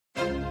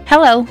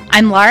Hello,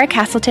 I'm Laura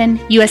Castleton,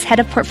 U.S. Head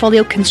of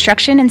Portfolio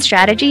Construction and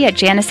Strategy at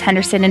Janus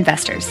Henderson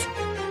Investors.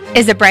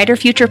 Is a brighter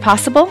future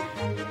possible?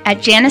 At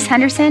Janus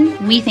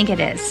Henderson, we think it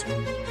is.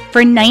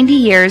 For 90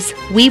 years,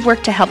 we've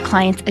worked to help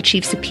clients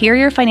achieve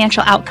superior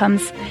financial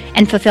outcomes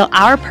and fulfill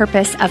our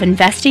purpose of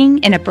investing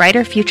in a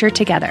brighter future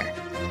together.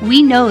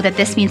 We know that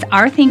this means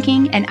our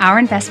thinking and our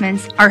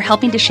investments are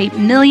helping to shape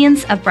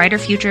millions of brighter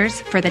futures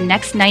for the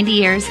next 90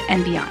 years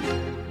and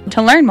beyond.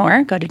 To learn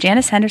more, go to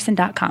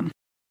janushenderson.com.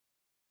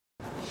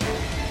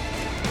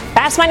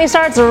 Fast Money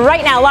starts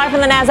right now, live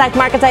from the NASDAQ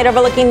market site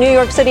overlooking New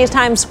York City's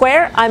Times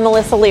Square. I'm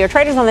Melissa Lee. Our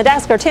traders on the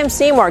desk are Tim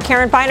Seymour,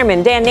 Karen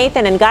Feinerman, Dan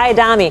Nathan, and Guy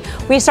Adami.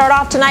 We start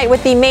off tonight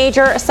with the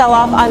major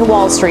sell-off on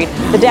Wall Street.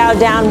 The Dow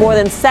down more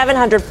than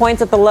 700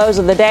 points at the lows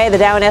of the day. The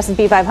Dow and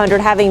S&P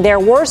 500 having their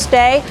worst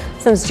day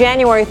since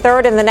January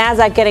 3rd, and the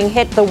NASDAQ getting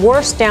hit the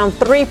worst, down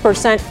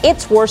 3%,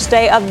 its worst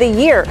day of the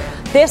year.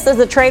 This is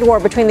the trade war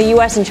between the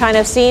U.S. and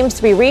China seems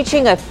to be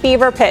reaching a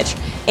fever pitch.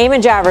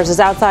 Eamon Javers is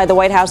outside the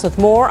White House with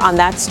more on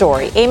that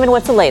story. Eamon,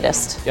 what's the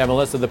latest? Yeah,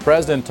 Melissa, the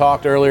president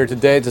talked earlier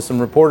today to some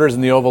reporters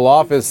in the Oval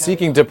Office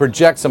seeking to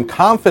project some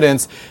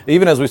confidence.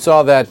 Even as we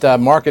saw that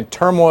market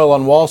turmoil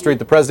on Wall Street,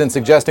 the president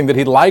suggesting that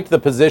he liked the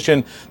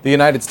position the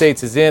United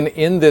States is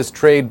in this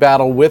trade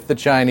battle with the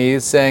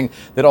Chinese, saying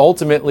that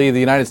ultimately the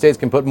United States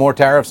can put more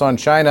tariffs on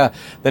China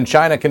than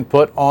China can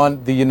put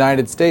on the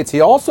United States.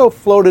 He also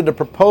floated a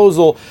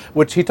proposal,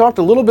 which he talked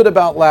a little bit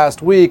about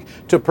last week,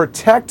 to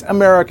protect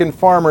American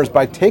farmers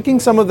by taking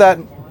some of that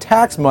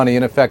tax money,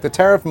 in effect, the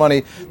tariff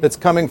money that's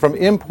coming from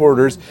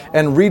importers,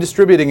 and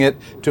redistributing it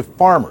to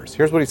farmers.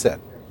 Here's what he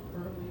said.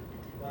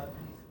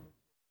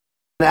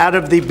 Out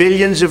of the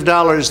billions of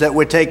dollars that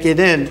we're taking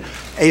in,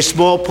 a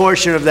small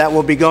portion of that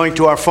will be going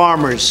to our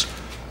farmers,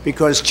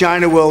 because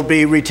China will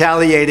be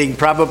retaliating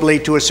probably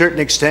to a certain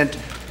extent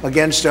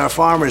against our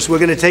farmers. We're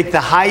going to take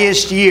the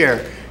highest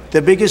year,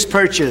 the biggest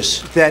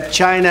purchase that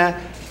China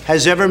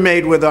has ever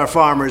made with our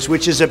farmers,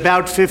 which is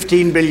about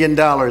 $15 billion,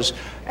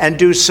 and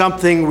do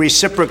something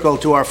reciprocal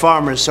to our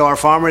farmers so our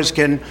farmers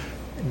can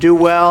do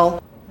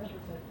well.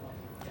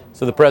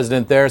 So the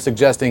president there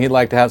suggesting he'd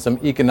like to have some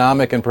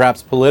economic and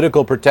perhaps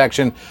political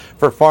protection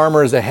for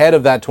farmers ahead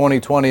of that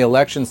 2020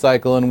 election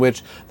cycle, in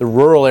which the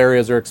rural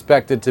areas are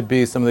expected to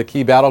be some of the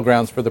key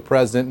battlegrounds for the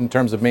president in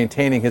terms of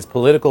maintaining his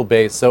political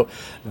base. So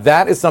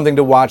that is something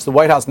to watch. The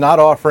White House not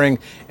offering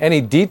any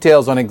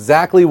details on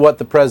exactly what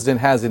the president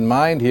has in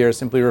mind here,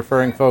 simply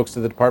referring folks to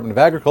the Department of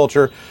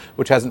Agriculture,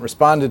 which hasn't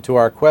responded to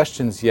our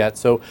questions yet.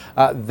 So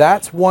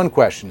that's one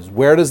question, is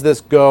where does this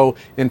go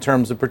in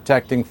terms of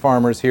protecting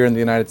farmers here in the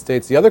United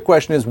States? The other question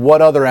is,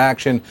 what other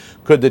action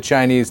could the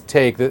Chinese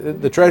take?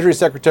 The Treasury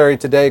Secretary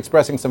today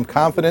expressing some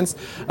confidence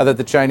that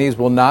the Chinese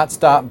will not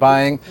stop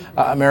buying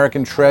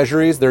American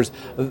treasuries. There's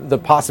the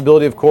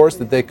possibility, of course,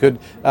 that they could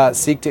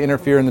seek to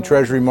interfere in the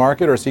Treasury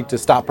market or seek to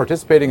stop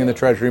participating in the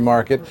Treasury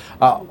market.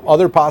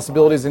 Other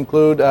possibilities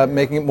include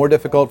making it more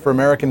difficult for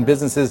American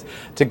businesses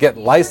to get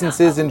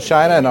licenses in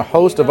China, and a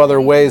host of other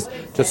ways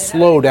to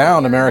slow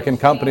down American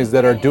companies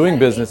that are doing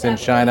business in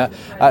China.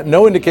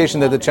 No indication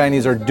that the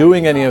Chinese are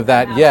doing any of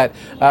that yet.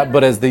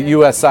 But as the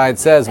U.S. side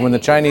says, when the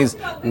Chinese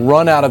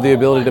run out of the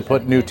ability to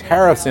put new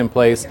tariffs in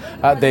place,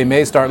 they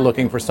may start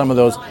looking for some of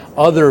those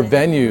other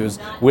venues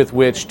with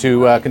which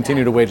to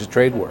continue to wage a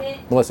trade war.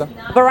 Melissa?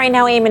 But right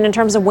now, Eamon, in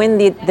terms of when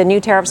the new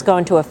tariffs go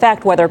into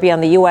effect, whether it be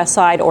on the U.S.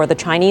 side or the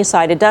Chinese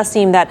side, it does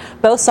seem that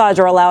both sides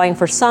are allowing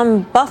for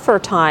some buffer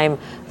time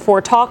for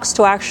talks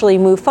to actually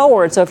move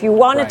forward. So if you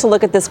wanted to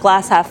look at this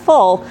glass half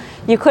full,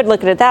 you could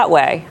look at it that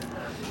way.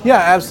 Yeah,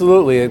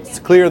 absolutely. It's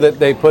clear that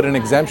they put an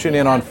exemption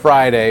in on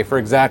Friday for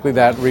exactly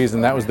that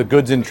reason. That was the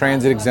goods in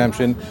transit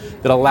exemption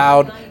that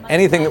allowed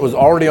anything that was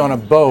already on a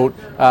boat,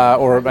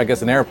 or I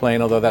guess an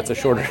airplane, although that's a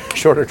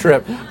shorter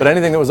trip, but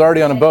anything that was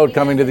already on a boat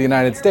coming to the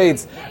United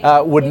States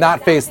would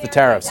not face the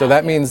tariff. So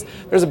that means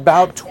there's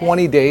about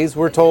 20 days,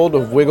 we're told,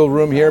 of wiggle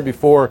room here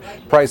before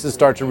prices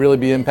start to really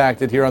be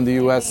impacted here on the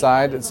U.S.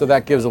 side. So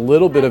that gives a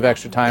little bit of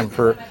extra time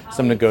for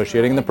some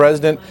negotiating. The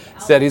president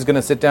said he's going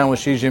to sit down with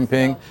Xi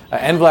Jinping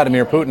and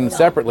Vladimir Putin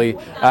separately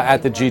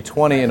at the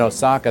G20 in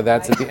Osaka.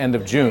 That's at the end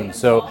of June.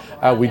 So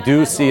we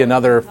do see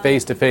another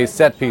face-to-face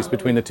set piece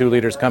between the two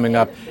leaders coming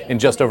up in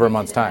just over a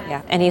month's time.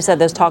 Yeah, and he said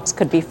those talks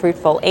could be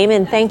fruitful.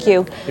 Eamon, thank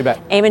you. You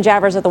bet. Eamon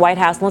Javers at the White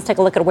House. And let's take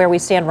a look at where we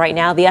stand right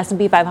now. The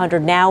S&P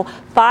 500 now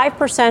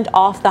 5%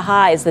 off the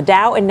highs. The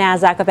Dow and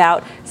NASDAQ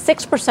about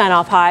 6%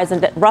 off highs,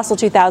 and Russell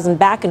 2000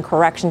 back in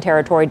correction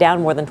territory,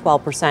 down more than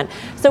 12%.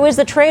 So is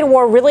the trade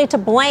war really to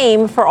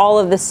blame for all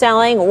of the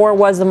selling, or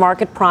was the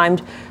market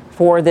primed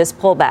for this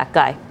pullback,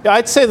 Guy? Yeah,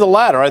 I'd say the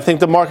latter. I think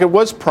the market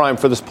was primed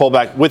for this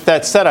pullback. With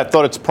that said, I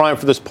thought it's primed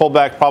for this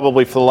pullback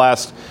probably for the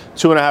last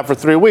 2.5 or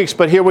 3 weeks.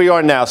 But here we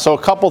are now. So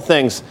a couple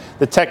things.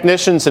 The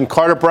technicians and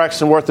Carter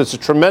Braxton Worth is a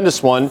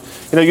tremendous one.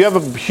 You have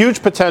a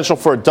huge potential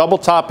for a double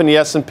top in the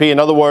S&P. In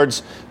other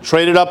words,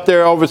 traded up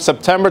there over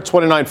September,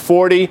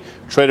 29.40,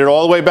 traded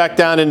all the way back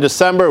down in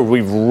December.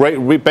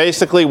 We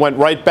basically went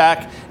right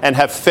back and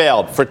have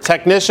failed. For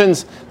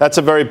technicians, that's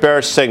a very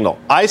bearish signal.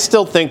 I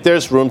still think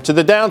there's room to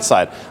the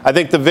downside. I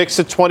think the VIX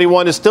at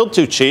 21 is still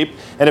too cheap.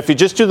 And if you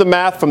just do the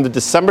math from the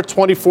December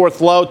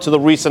 24th low to the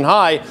recent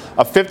high,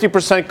 a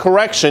 50%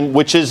 correction,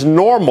 which is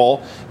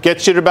normal,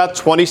 gets you to about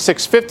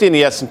 26.50 in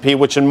the S&P,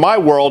 which in my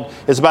world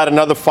is about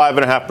another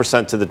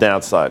 5.5% to the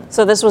downside.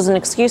 So this was an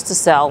excuse to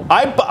sell.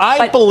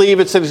 I believe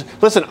it's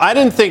listen, I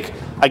didn't think,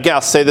 again,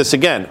 I'll say this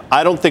again,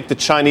 I don't think the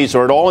Chinese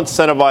are at all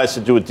incentivized to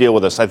do a deal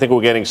with us. I think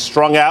we're getting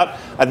strung out.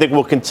 I think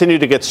we'll continue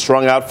to get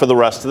strung out for the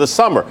rest of the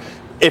summer.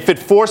 If it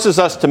forces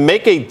us to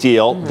make a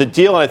deal, the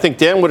deal, and I think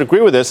Dan would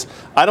agree with this,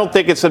 I don't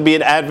think it's going to be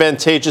an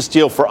advantageous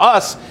deal for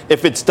us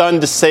if it's done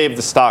to save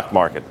the stock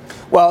market.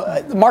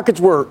 Well, the markets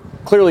were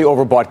clearly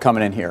overbought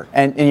coming in here.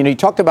 And you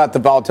talked about the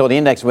volatility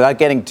index without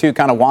getting too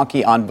kind of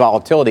wonky on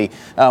volatility.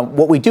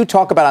 What we do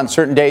talk about on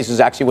certain days is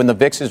actually when the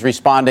VIX is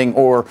responding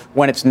or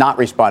when it's not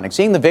responding.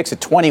 Seeing the VIX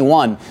at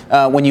 21,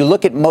 when you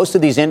look at most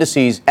of these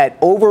indices at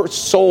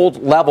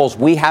oversold levels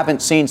we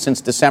haven't seen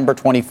since December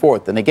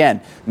 24th. And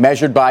again,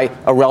 measured by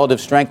a relative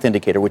strength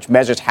indicator, which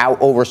measures how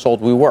oversold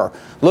we were.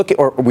 Look at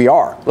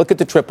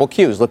the triple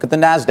Qs. Look at the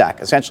NASDAQ.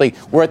 Essentially,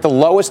 we're at the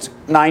lowest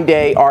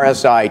 9-day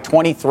RSI,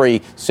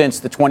 23, since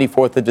the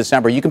 24th of December.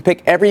 You can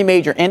pick every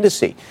major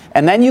indice.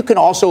 And then you can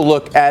also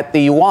look at the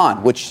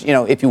yuan, which,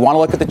 if you want to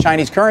look at the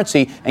Chinese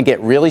currency and get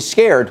really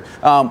scared,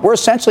 we're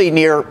essentially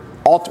near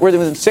we're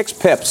within 6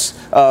 pips,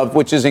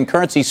 which is in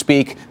currency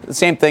speak, the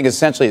same thing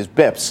essentially as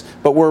bips.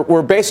 But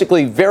we're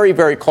basically very,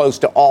 very close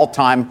to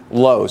all-time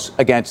lows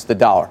against the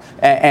dollar.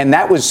 And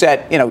that was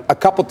set, a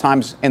couple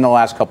times in the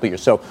last couple of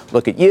years. So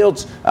look at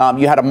yields.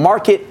 You had a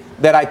market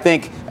that I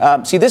think,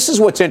 this is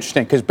what's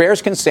interesting, because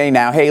bears can say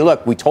now, hey,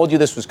 look, we told you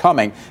this was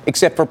coming,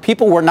 except for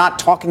people were not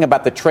talking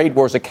about the trade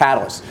war as a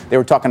catalyst. They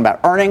were talking about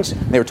earnings,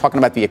 they were talking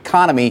about the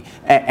economy,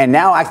 and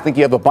now I think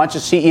you have a bunch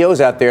of CEOs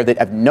out there that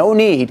have no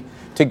need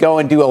to go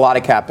and do a lot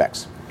of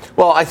CapEx.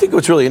 Well, I think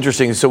what's really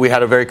interesting, so we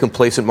had a very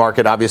complacent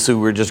market. Obviously,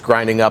 we were just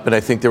grinding up, and I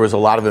think there was a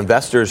lot of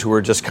investors who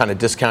were just kind of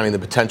discounting the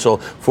potential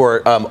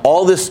for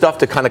all this stuff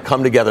to kind of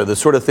come together, the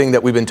sort of thing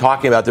that we've been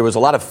talking about. There was a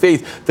lot of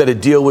faith that a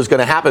deal was going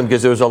to happen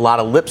because there was a lot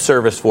of lip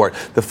service for it.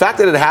 The fact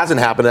that it hasn't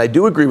happened, and I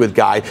do agree with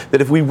Guy,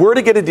 that if we were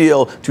to get a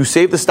deal to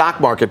save the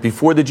stock market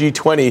before the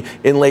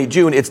G20 in late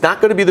June, it's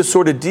not going to be the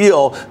sort of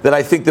deal that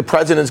I think the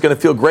president is going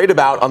to feel great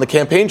about on the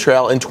campaign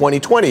trail in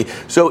 2020.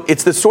 So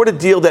it's the sort of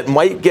deal that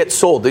might get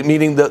sold,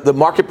 meaning the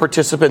market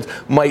participants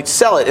might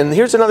sell it. And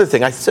here's another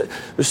thing. I said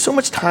there's so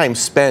much time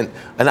spent,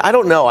 and I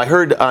don't know. I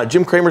heard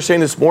Jim Cramer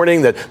saying this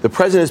morning that the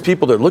president's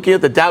people, they're looking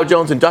at the Dow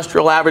Jones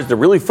Industrial Average. They're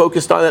really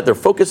focused on that. They're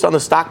focused on the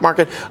stock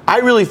market. I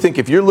really think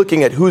if you're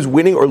looking at who's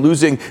winning or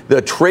losing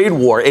the trade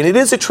war, and it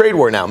is a trade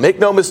war now, make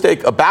no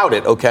mistake about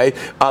it, okay?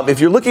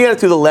 If you're looking at it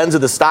through the lens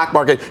of the stock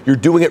market, you're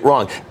doing it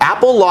wrong.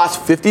 Apple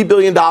lost $50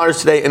 billion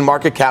today in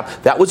market cap.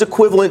 That was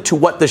equivalent to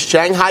what the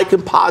Shanghai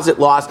Composite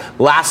lost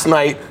last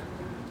night,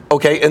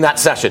 okay, in that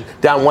session,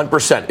 down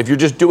 1%, if you're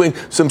just doing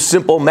some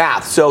simple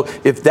math. So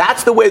if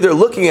that's the way they're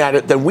looking at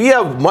it, then we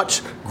have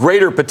much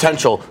greater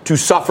potential to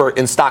suffer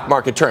in stock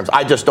market terms.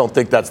 I just don't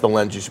think that's the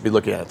lens you should be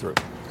looking at it through.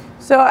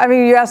 So,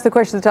 you asked the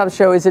question at the top of the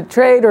show, is it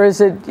trade or is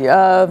it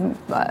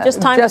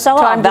just time to sell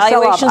off?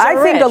 Valuations are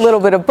I think rich. a little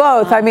bit of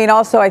both.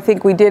 Also, I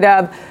think we did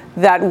have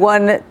that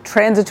one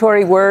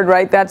transitory word,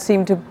 right? That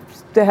seemed to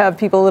have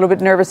people a little bit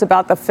nervous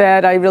about the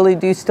Fed. I really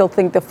do still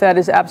think the Fed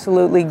is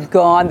absolutely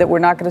gone, that we're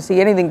not going to see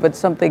anything but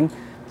something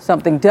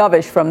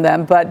dovish from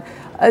them. But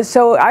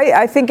so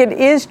I think it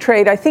is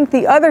trade. I think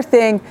the other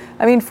thing,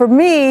 for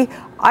me,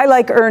 I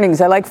like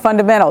earnings. I like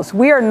fundamentals.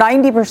 We are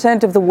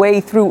 90% of the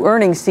way through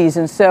earnings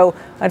season. So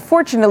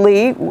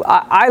unfortunately,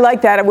 I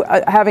like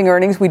that, having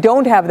earnings. We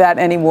don't have that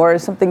anymore.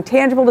 It's something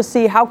tangible to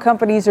see how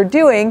companies are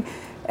doing.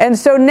 And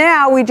so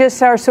now we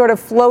just are sort of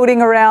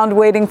floating around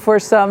waiting for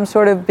some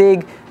sort of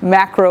big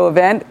macro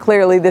event.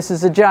 Clearly, this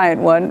is a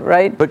giant one,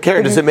 right? But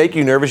Karen, does it make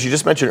you nervous? You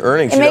just mentioned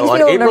earnings. On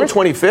April nervous.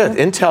 25th,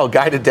 Intel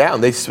guided down.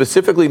 They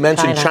specifically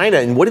mentioned China.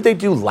 And what did they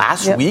do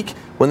last week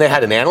when they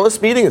had an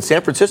analyst meeting in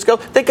San Francisco?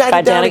 They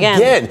guided down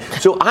again.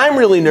 So I'm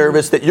really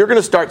nervous that you're going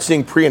to start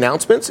seeing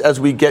pre-announcements as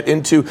we get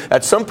into,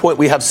 at some point,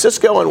 we have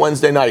Cisco on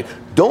Wednesday night.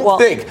 Don't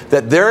think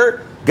that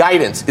their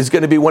guidance is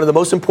going to be one of the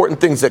most important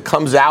things that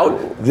comes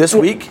out this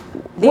week.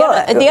 The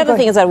other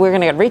thing is that we're going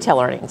to get retail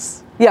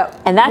earnings. Yeah.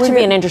 And that should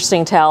be an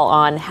interesting tell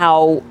on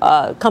how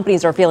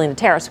companies are feeling the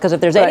tariffs. Because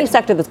if there's any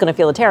sector that's going to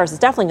feel the tariffs, it's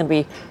definitely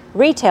going to be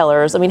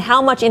retailers.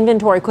 How much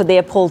inventory could they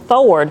have pulled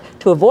forward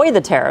to avoid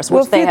the tariffs,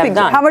 which they have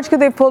done? How much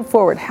could they have pulled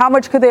forward? How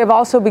much could they have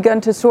also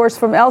begun to source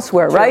from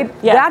elsewhere, right?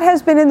 Yeah. That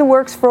has been in the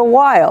works for a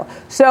while.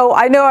 So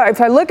I know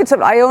if I look at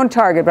I own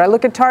Target, but I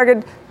look at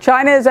Target,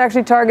 China is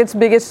actually Target's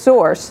biggest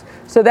source.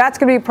 So that's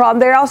going to be a problem.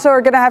 They also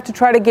are going to have to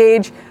try to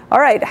gauge, all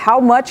right, how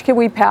much can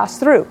we pass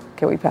through?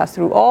 Can we pass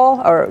through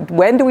all, or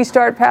when do we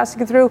start passing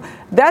it through?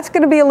 That's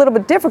going to be a little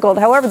bit difficult.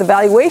 However, the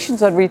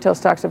valuations on retail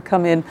stocks have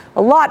come in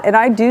a lot, and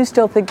I do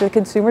still think the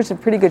consumer's in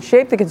pretty good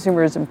shape. The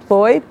consumer is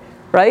employed.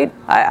 Right?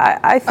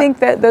 I think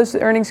that those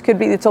earnings could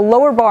be, it's a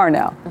lower bar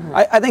now.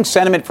 I think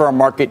sentiment for our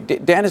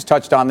market, Dan has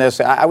touched on this.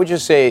 I would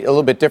just say a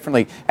little bit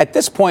differently. At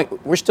this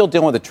point, we're still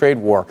dealing with a trade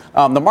war.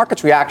 The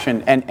market's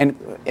reaction, and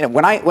you know,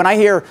 when I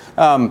hear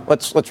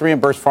let's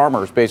reimburse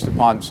farmers based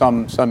upon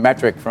some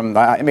metric from,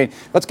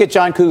 let's get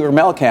John Cougar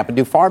Mellencamp and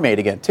do Farm Aid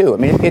again too. I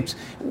mean,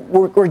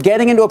 we're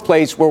getting into a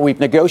place where we've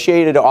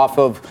negotiated off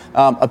of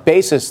a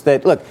basis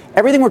that, look,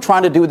 everything we're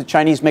trying to do with the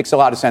Chinese makes a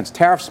lot of sense.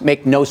 Tariffs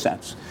make no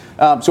sense.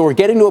 So we're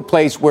getting to a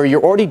place where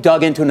you're already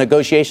dug into a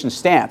negotiation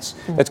stance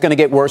that's going to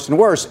get worse and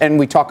worse, and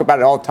we talk about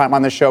it all the time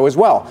on the show as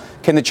well.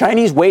 Can the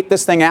Chinese wait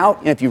this thing out?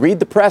 And if you read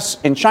the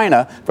press in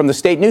China from the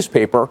state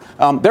newspaper,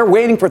 they're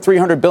waiting for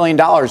 $300 billion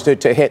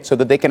to hit so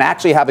that they can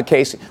actually have a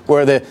case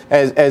where,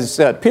 as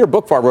Peter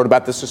Bookvar wrote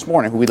about this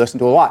morning, who we listen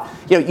to a lot,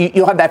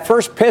 you'll have that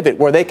first pivot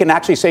where they can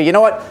actually say, you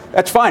know what,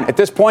 that's fine. At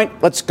this point,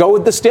 let's go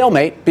with the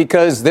stalemate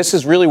because this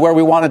is really where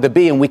we wanted to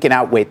be and we can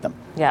outweight them.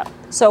 Yeah.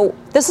 So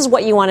this is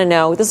what you want to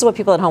know. This is what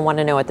people at home want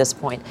to know at this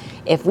point.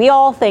 If we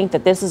all think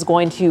that this is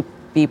going to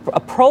be a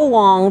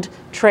prolonged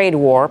trade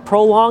war,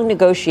 prolonged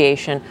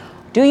negotiation,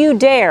 do you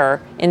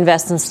dare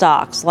invest in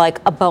stocks like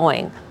a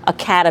Boeing, a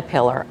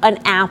Caterpillar, an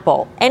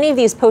Apple, any of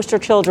these poster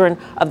children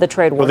of the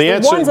trade war? The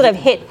ones that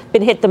have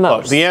been hit the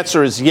most. The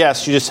answer is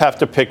yes. You just have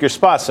to pick your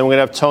spots. And we're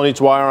going to have Tony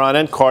Dwyer on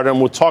and Carter, and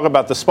we'll talk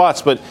about the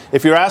spots. But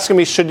if you're asking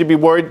me, should you be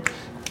worried?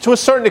 To a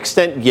certain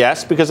extent,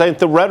 yes, because I think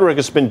the rhetoric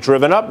has been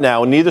driven up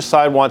now, and neither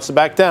side wants to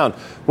back down,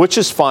 which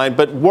is fine.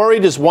 But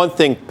worried is one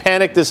thing,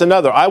 panicked is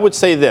another. I would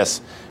say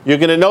this. You're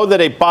going to know that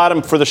a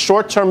bottom for the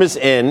short term is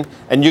in,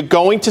 and you're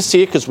going to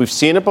see it because we've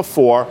seen it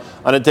before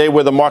on a day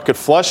where the market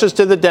flushes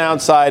to the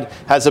downside,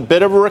 has a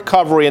bit of a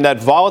recovery, and that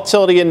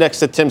volatility index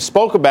that Tim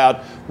spoke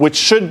about, which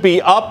should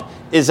be up,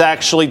 is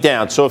actually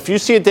down. So if you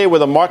see a day where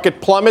the market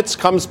plummets,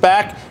 comes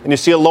back, and you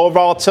see a lower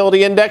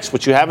volatility index,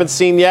 which you haven't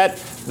seen yet,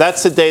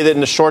 that's the day that in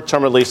the short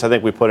term, at least, I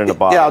think we put in a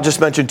bottom. Yeah, I'll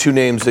just mention two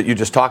names that you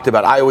just talked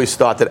about. I always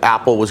thought that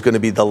Apple was going to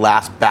be the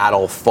last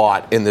battle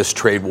fought in this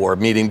trade war,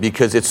 meaning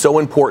because it's so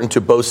important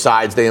to both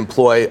sides. They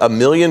employ 1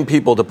 million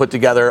people to put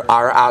together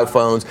our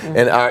iPhones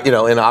and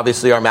and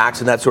obviously our Macs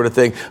and that sort of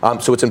thing.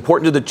 So it's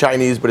important to the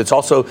Chinese, but it's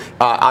also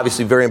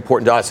obviously very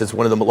important to us. It's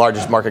one of the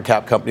largest market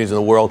cap companies in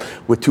the world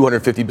with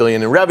 $250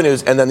 billion in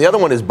revenues. And then the other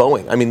one is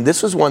Boeing. I mean,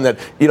 this was one that,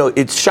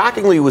 it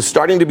shockingly was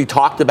starting to be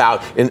talked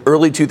about in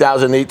early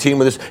 2018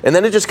 with this, and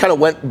then it just kind of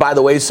went by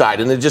the wayside,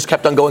 and it just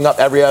kept on going up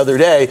every other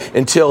day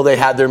until they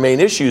had their main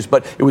issues.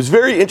 But it was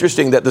very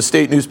interesting that the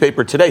state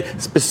newspaper today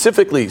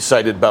specifically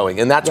cited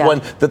Boeing, and that's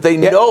one that they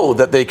know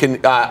that they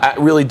can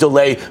really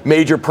delay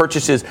major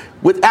purchases.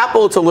 With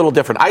Apple, it's a little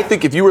different. I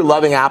think if you were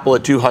loving Apple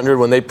at 200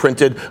 when they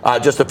printed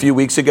just a few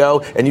weeks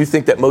ago, and you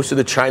think that most of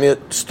the China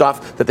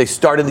stuff that they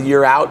started the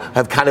year out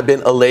have kind of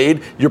been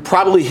allayed, you're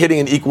probably hitting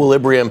an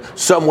equilibrium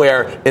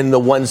somewhere in the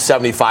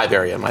 175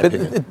 area, in my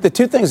opinion. The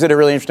two things that are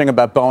really interesting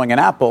about Boeing and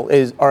Apple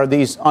are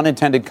these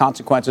unintended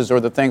consequences, or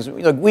the things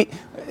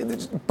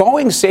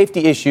Boeing's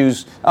safety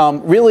issues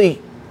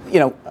really.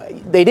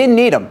 They didn't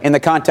need them in the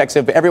context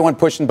of everyone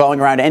pushing Boeing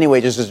around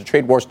anyway, just as a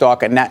trade war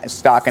stock. And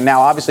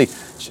now, obviously,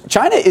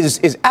 China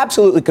is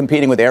absolutely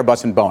competing with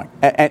Airbus and Boeing.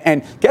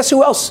 And guess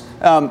who else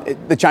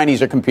the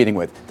Chinese are competing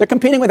with? They're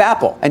competing with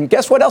Apple. And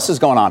guess what else is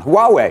going on?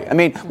 Huawei. I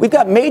mean, we've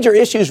got major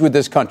issues with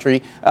this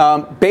country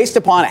based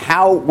upon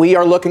how we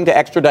are looking to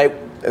extradite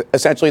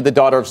essentially the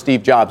daughter of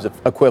Steve Jobs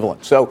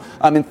equivalent. So,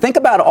 think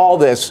about all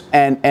this.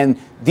 And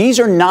these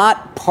are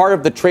not part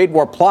of the trade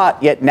war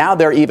plot, yet now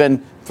they're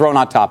even thrown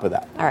on top of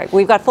that. All right.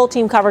 We've got full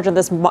team coverage on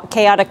this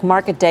chaotic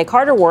market day.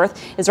 Carter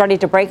Worth is ready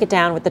to break it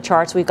down with the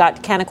charts. We've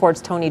got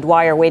Canaccord's Tony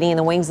Dwyer waiting in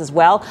the wings as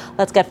well.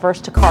 Let's get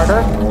first to Carter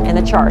and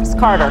the charts.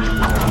 Carter.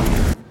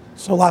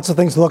 So lots of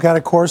things to look at,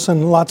 of course,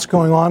 and lots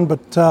going on.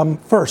 But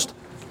first,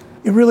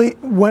 it really,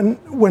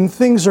 when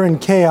things are in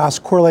chaos,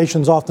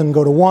 correlations often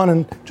go to one.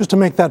 And just to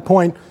make that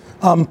point,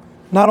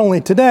 not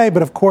only today,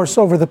 but of course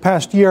over the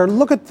past year,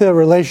 look at the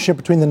relationship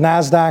between the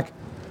NASDAQ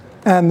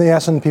and the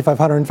S&P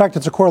 500. In fact,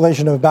 it's a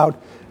correlation of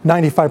about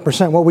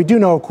 95%. What we do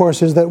know, of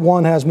course, is that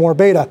one has more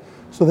beta.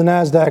 So the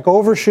NASDAQ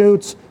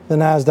overshoots, the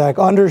NASDAQ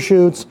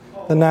undershoots,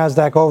 the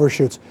NASDAQ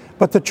overshoots.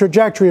 But the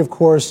trajectory, of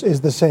course, is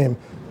the same.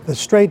 The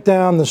straight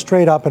down, the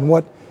straight up. And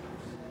what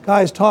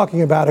Guy's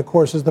talking about, of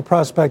course, is the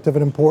prospect of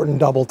an important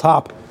double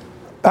top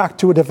back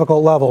to a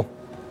difficult level.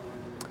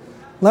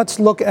 Let's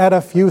look at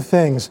a few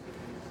things.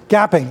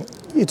 Gapping.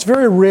 It's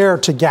very rare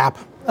to gap,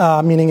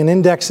 meaning an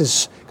index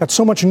has got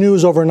so much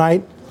news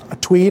overnight, a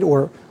tweet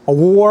or a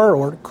war,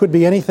 or it could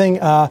be anything,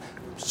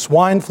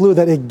 swine flu,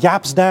 that it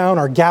gaps down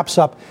or gaps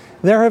up.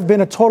 There have been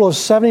a total of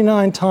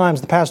 79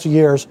 times the past 2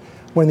 years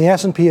when the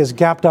S&P has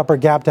gapped up or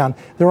gapped down.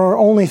 There are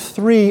only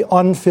 3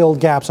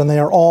 unfilled gaps, and they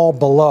are all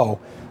below.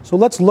 So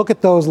let's look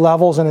at those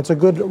levels, and it's a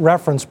good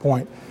reference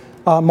point.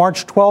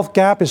 March 12th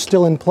gap is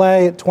still in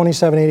play at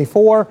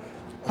 27.84.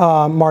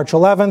 March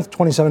 11th,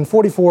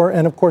 27.44.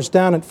 And, of course,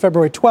 down at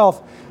February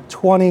 12th,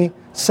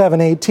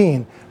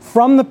 27.18.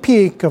 From the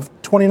peak of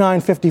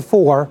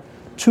 29.54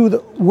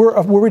 to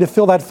were we to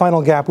fill that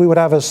final gap, we would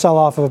have a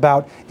sell-off of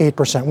about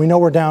 8%. We know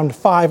we're down to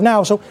 5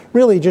 now, so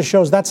really just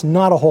shows that's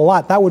not a whole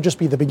lot. That would just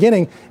be the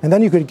beginning, and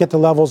then you could get to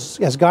levels,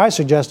 as Guy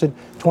suggested,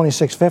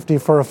 26.50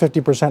 for a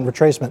 50%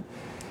 retracement.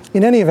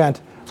 In any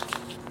event,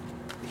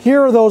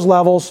 here are those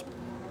levels.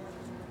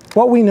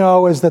 What we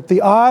know is that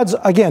the odds,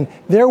 again,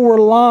 there were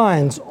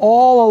lines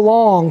all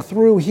along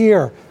through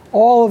here.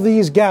 All of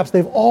these gaps,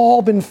 they've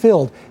all been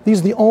filled.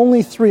 These are the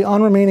only 3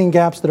 unremaining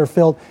gaps that are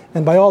filled,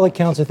 and by all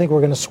accounts, I think we're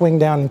going to swing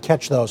down and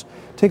catch those.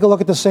 Take a look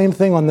at the same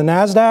thing on the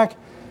NASDAQ.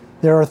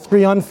 There are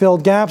 3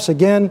 unfilled gaps.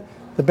 Again,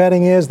 the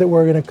betting is that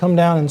we're going to come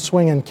down and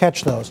swing and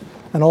catch those,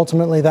 and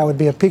ultimately that would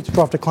be a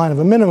peak-to-trough decline of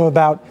a minimum of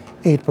about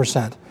 8%.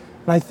 And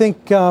I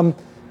think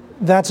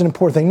that's an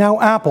important thing.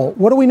 Now, Apple.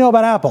 What do we know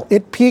about Apple?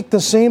 It peaked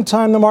the same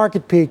time the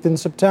market peaked in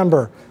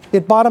September.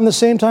 It bottomed the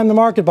same time the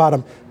market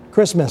bottomed.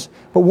 Christmas.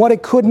 But what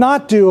it could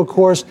not do, of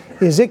course,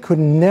 is it could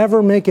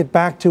never make it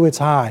back to its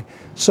high.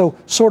 So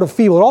sort of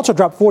feeble. It also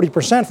dropped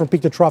 40% from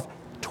peak to trough,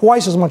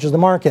 twice as much as the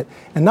market.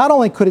 And not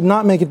only could it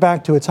not make it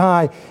back to its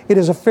high, it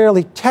is a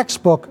fairly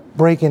textbook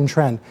break-in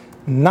trend.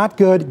 Not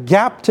good.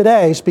 Gap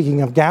today,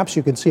 speaking of gaps,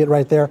 you can see it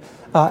right there.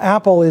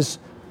 Apple is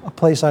a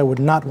place I would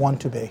not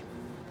want to be.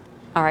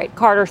 All right,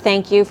 Carter,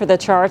 thank you for the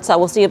charts.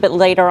 We'll see you a bit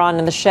later on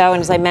in the show.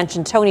 And as I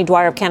mentioned, Tony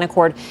Dwyer of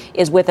Canaccord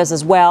is with us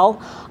as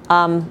well.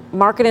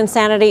 Market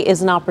insanity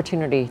is an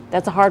opportunity.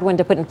 That's a hard one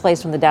to put in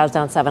place when the Dow's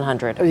down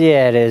 700.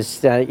 Yeah, it is.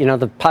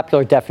 The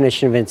popular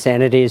definition of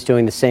insanity is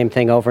doing the same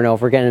thing over and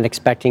over again and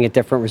expecting a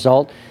different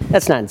result.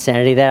 That's not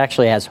insanity. That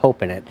actually has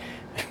hope in it,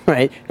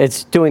 right?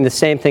 It's doing the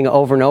same thing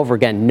over and over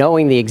again,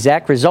 knowing the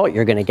exact result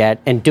you're going to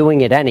get and doing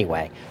it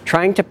anyway.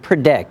 Trying to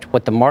predict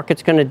what the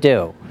market's going to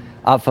do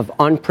off of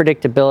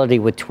unpredictability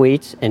with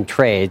tweets and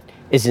trade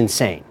is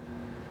insane.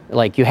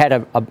 Like you had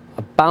a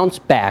bounce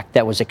back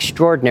that was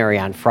extraordinary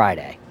on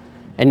Friday.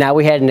 And now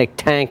we had a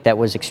tank that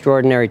was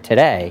extraordinary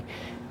today.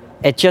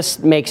 It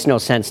just makes no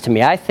sense to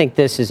me. I think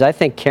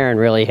Karen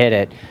really hit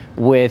it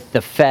with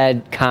the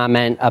Fed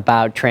comment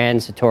about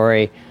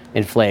transitory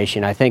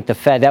inflation. I think the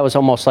Fed, that was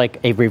almost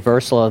like a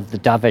reversal of the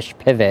dovish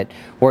pivot,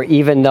 where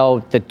even though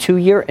the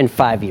 2-year and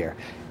 5-year,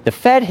 the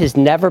Fed has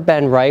never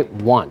been right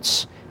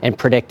once in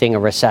predicting a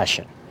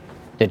recession.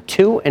 The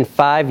 2- and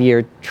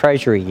 5-year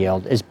Treasury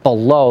yield is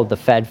below the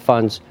Fed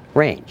funds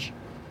range.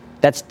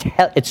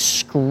 It's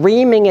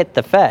screaming at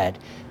the Fed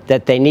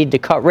that they need to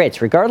cut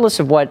rates, regardless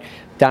of what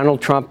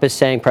Donald Trump is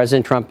saying,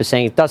 President Trump is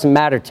saying. It doesn't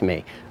matter to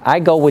me. I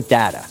go with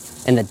data.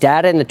 And the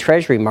data in the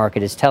Treasury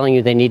market is telling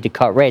you they need to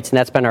cut rates. And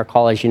that's been our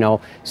call, as you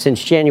know,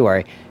 since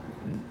January.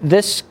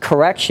 This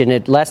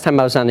correction, last time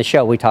I was on the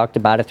show, we talked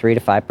about a 3 to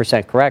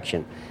 5%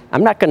 correction.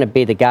 I'm not going to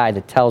be the guy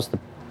that tells the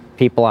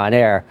people on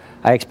air,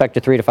 I expect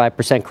a 3 to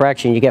 5%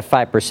 correction. You get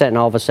 5%, and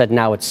all of a sudden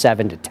now it's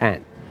 7 to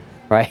 10,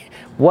 right?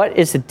 What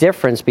is the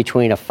difference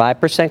between a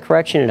 5%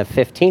 correction and a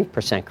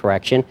 15%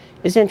 correction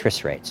is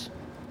interest rates.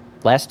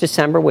 Last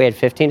December, we had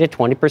 15 to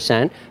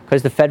 20%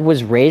 because the Fed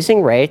was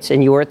raising rates,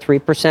 and you were at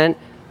 3%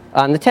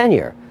 on the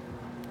 10-year.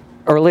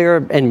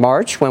 Earlier in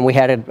March, when we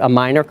had a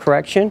minor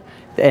correction,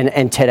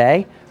 and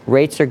today,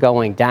 rates are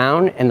going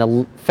down, and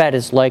the Fed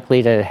is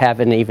likely to have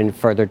an even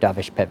further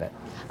dovish pivot.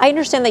 I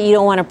understand that you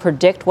don't want to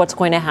predict what's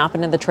going to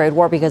happen in the trade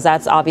war because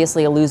that's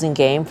obviously a losing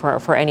game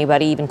for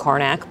anybody, even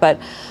Karnak. But,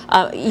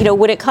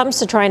 when it comes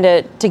to trying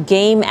to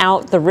game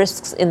out the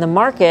risks in the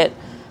market,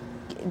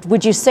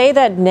 would you say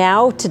that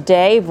now,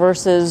 today,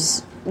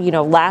 versus,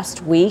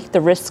 last week, the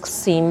risks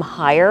seem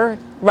higher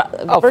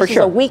versus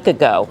a week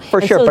ago?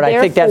 For sure, but I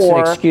think that's an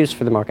excuse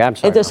for the market. I'm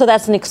sorry. So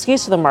that's an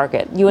excuse for the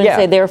market. You would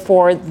say,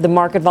 therefore, the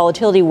market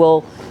volatility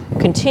will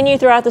continue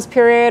throughout this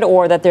period,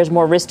 or that there's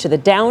more risk to the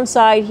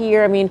downside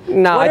here? I mean,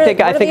 no, I think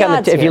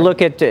if you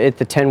look at the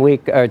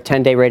 10-week or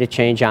 10-day rate of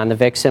change on the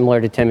VIX, similar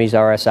to Timmy's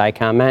RSI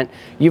comment,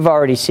 you've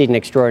already seen an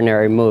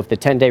extraordinary move. The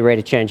 10-day rate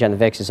of change on the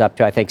VIX is up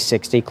to, I think,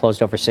 60,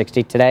 closed over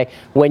 60 today.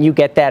 When you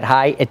get that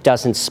high, it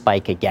doesn't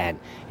spike again.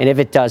 And if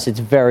it does,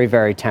 it's very,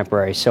 very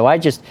temporary. So I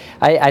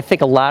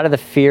think a lot of the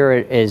fear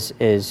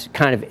is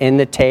kind of in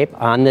the tape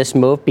on this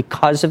move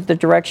because of the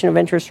direction of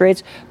interest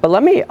rates. But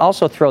let me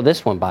also throw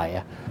this one by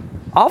you.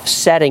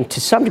 Offsetting to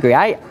some degree,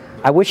 I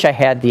wish I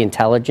had the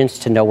intelligence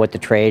to know what the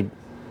trade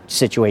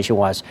situation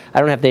was.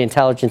 I don't have the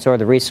intelligence or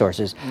the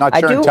resources. Not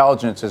sure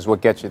intelligence is what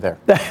gets you there.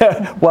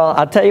 Well,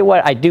 I'll tell you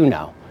what I do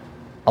know.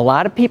 A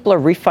lot of people are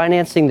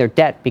refinancing their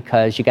debt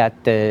because you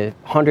got the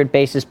 100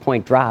 basis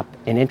point drop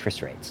in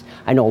interest rates.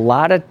 I know a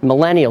lot of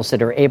millennials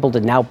that are able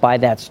to now buy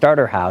that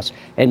starter house,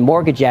 and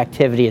mortgage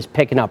activity is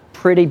picking up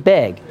pretty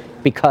big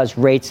because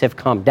rates have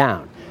come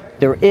down.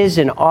 There is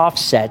an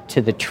offset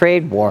to the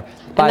trade war.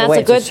 And that's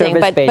a good thing,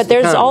 but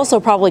there's also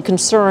probably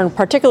concern,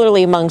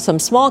 particularly among some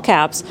small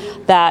caps,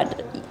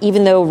 that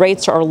even though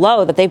rates are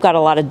low, that they've got a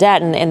lot of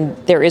debt, and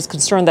there is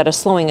concern that a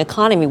slowing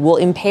economy will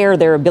impair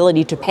their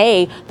ability to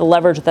pay the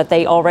leverage that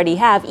they already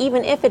have,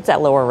 even if it's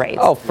at lower rates.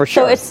 Oh, for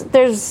sure.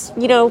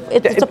 So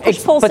it's a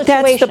push-pull but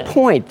situation. That's the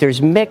point.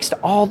 There's mixed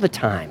all the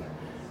time.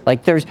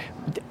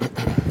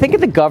 Think of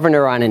the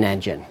governor on an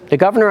engine. The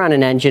governor on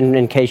an engine,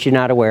 in case you're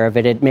not aware of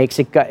it,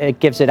 it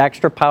gives it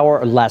extra power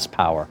or less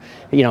power.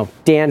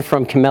 Dan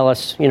from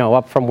Camillus,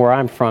 up from where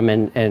I'm from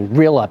and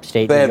real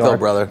upstate New York. Fayetteville,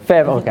 brother.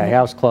 Fayetteville, okay,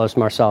 I was close,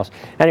 Marcellus.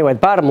 Anyway, the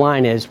bottom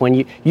line is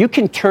when you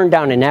can turn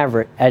down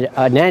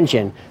an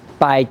engine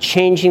by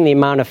changing the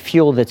amount of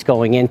fuel that's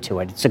going into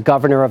it. It's a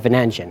governor of an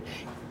engine.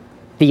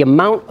 The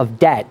amount of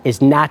debt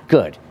is not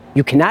good.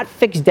 You cannot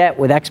fix debt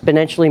with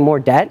exponentially more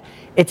debt.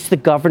 It's the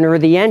governor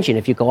of the engine.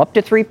 If you go up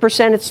to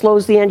 3%, it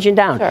slows the engine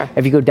down. Sure.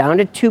 If you go down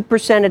to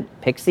 2%,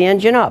 it picks the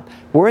engine up.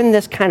 We're in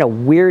this kind of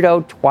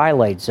weirdo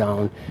twilight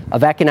zone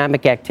of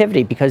economic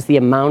activity because the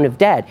amount of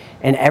debt.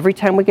 And every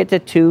time we get to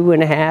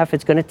 2.5%,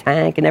 it's going to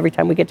tank. And every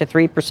time we get to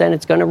 3%,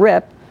 it's going to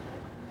rip.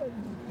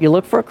 You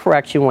look for a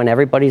correction when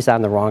everybody's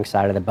on the wrong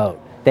side of the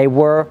boat. They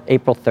were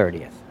April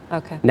 30th.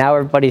 Okay. Now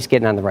everybody's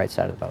getting on the right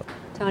side of the boat.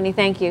 Tony,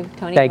 thank you.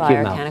 Tony Thank you,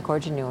 Blair, Mel.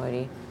 Canaccord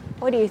Genuity.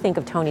 What do you think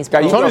of Tony's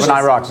Yeah, you proposal? drove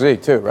an IROC Z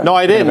too, right? No,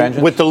 I didn't.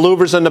 Engines? With the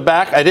louvers in the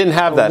back, I didn't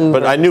have that,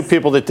 but I knew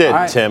people that did, All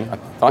right. Tim. I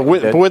thought you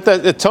did. With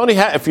that, Tony,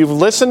 if you've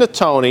listened to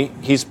Tony,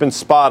 he's been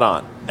spot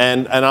on,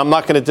 and I'm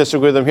not going to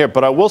disagree with him here.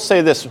 But I will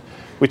say this: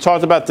 we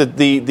talked about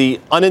the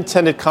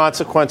unintended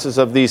consequences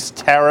of these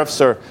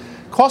tariffs or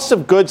cost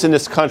of goods in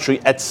this country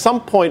at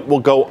some point will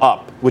go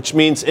up, which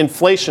means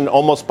inflation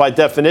almost by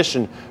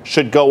definition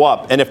should go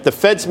up. And if the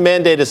Fed's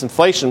mandate is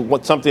inflation,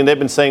 what's something they've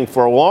been saying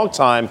for a long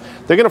time,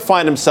 they're going to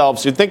find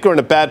themselves, you think they're in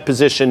a bad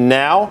position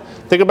now,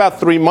 think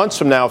about 3 months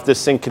from now if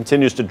this thing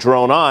continues to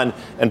drone on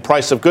and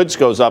price of goods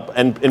goes up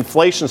and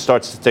inflation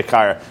starts to tick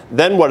higher,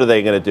 then what are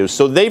they going to do?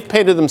 So they've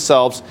painted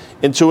themselves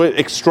into an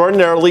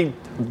extraordinarily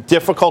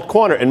difficult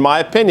corner, in my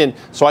opinion,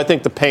 so I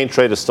think the pain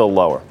trade is still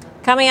lower.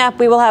 Coming up,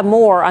 we will have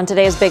more on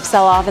today's big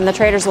sell-off, and the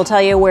traders will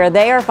tell you where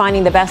they are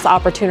finding the best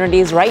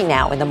opportunities right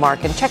now in the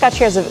market. Check out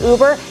shares of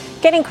Uber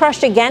getting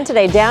crushed again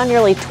today, down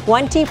nearly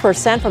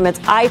 20% from its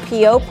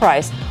IPO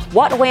price.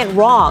 What went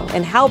wrong,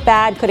 and how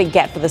bad could it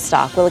get for the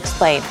stock? We'll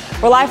explain.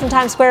 We're live from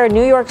Times Square in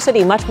New York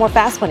City. Much more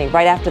Fast Money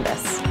right after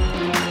this.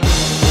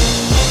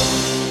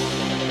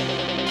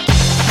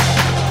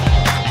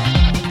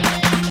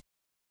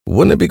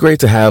 Wouldn't it be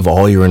great to have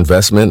all your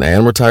investment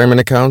and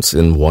retirement accounts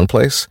in one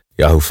place?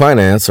 Yahoo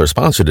Finance, our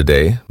sponsor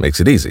today, makes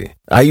it easy.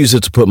 I use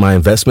it to put my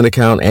investment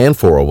account and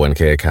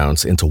 401k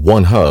accounts into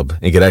one hub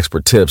and get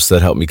expert tips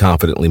that help me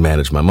confidently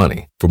manage my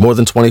money. For more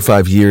than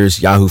 25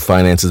 years, Yahoo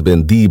Finance has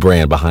been the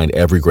brand behind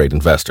every great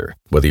investor.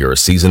 Whether you're a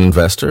seasoned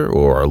investor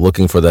or are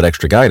looking for that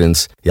extra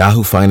guidance,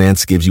 Yahoo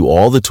Finance gives you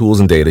all the tools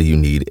and data you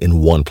need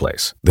in one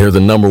place. They're the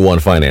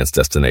 #1 finance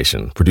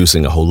destination,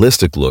 producing a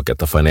holistic look at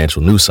the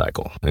financial news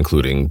cycle,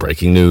 including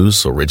breaking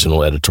news,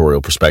 original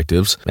editorial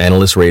perspectives,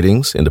 analyst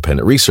ratings,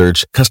 independent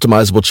research,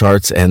 customizable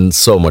charts, and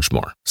so much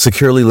more.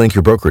 Securely link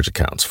your brokerage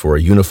accounts for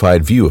a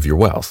unified view of your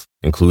wealth,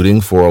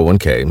 including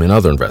 401k and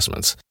other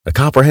investments. A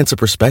comprehensive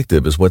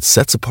perspective is what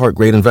sets apart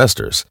great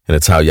investors, and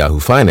it's how Yahoo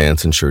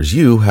Finance ensures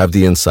you have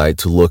the insight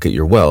to look at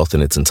your wealth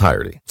in its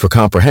entirety. For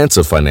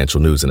comprehensive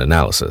financial news and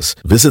analysis,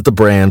 visit the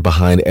brand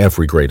behind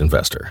every great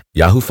investor,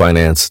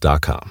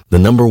 yahoofinance.com, the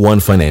 #1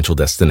 financial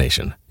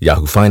destination,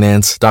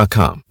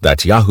 yahoofinance.com.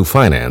 That's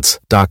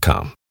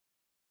yahoofinance.com.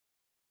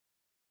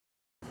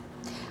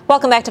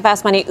 Welcome back to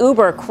Fast Money.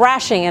 Uber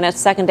crashing in its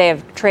second day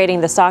of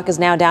trading. The stock is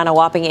now down a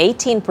whopping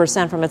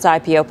 18% from its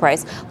IPO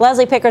price.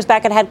 Leslie Picker's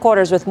back at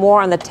headquarters with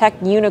more on the tech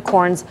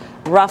unicorn's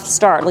rough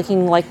start.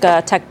 Looking like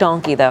a tech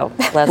donkey, though,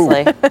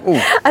 Leslie.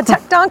 A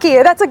tech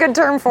donkey, that's a good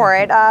term for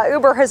it.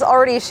 Uber has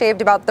already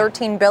shaved about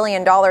 $13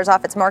 billion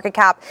off its market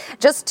cap.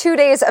 Just 2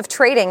 days of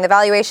trading, the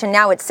valuation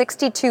now at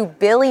 $62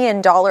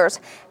 billion,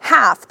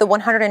 half the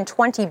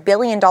 $120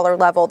 billion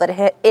level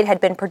that it had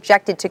been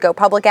projected to go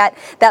public at.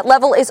 That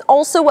level is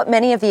also what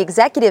many of the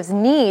executives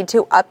need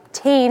to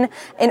obtain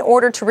in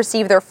order to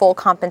receive their full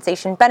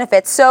compensation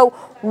benefits. So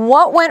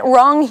what went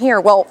wrong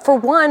here? Well, for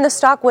one, the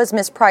stock was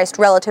mispriced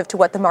relative to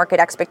what the market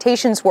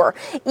expectations were.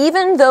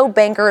 Even though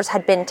bankers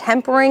had been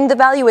tempering the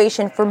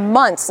valuation for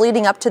months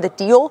leading up to the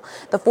deal,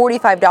 the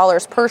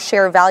 $45 per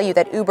share value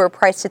that Uber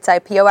priced its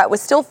IPO at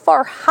was still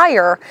far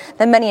higher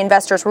than many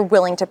investors were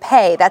willing to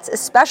pay. That's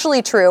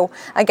especially true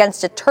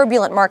against a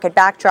turbulent market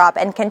backdrop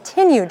and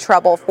continued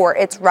trouble for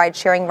its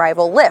ride-sharing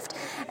rival Lyft.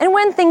 And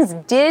when things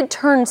did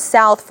turn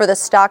south for the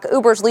stock,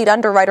 Uber's lead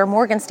underwriter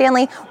Morgan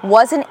Stanley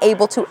wasn't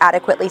able to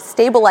adequately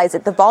stabilize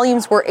it. The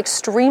volumes were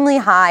extremely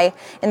high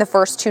in the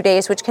first 2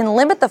 days, which can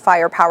limit the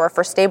firepower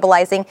for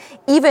stabilizing,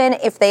 even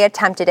if they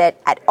attempted it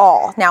at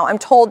all. Now, I'm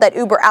told that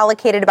Uber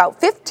allocated about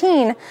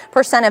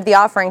 15% of the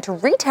offering to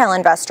retail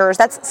investors.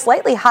 That's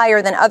slightly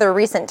higher than other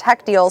recent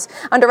tech deals.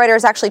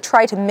 Underwriters actually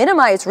try to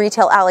minimize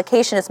retail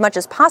allocation as much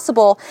as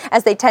possible,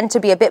 as they tend to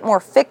be a bit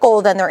more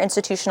fickle than their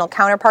institutional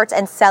counterparts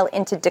and sell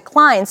into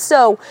declines.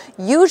 So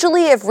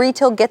Usually, if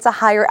retail gets a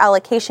higher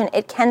allocation,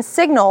 it can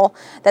signal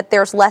that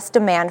there's less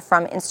demand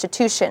from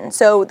institutions.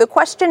 So the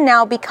question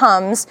now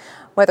becomes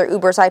whether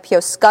Uber's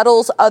IPO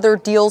scuttles other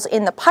deals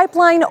in the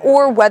pipeline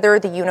or whether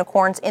the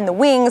unicorns in the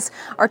wings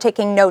are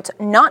taking notes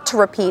not to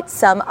repeat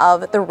some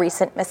of the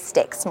recent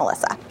mistakes.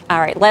 Melissa. All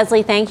right,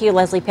 Leslie, thank you.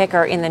 Leslie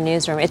Picker in the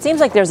newsroom. It seems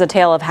like there's a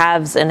tale of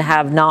haves and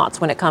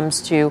have-nots when it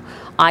comes to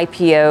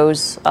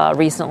IPOs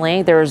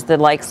recently. There's the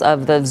likes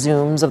of the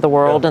Zooms of the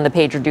world and the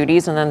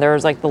PagerDuties, and then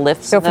there's like the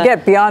Lyfts. Don't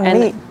forget Beyond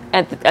Meat.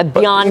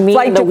 Beyond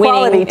Meat in the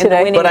winning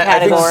today. But I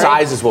think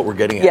size is what we're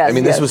getting at. Yes, I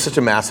mean, this was such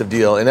a massive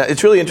deal. And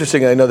it's really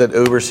interesting. I know that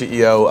Uber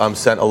CEO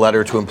sent a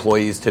letter to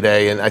employees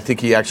today, and I think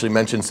he actually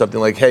mentioned something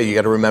like, hey, you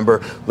got to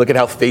remember, look at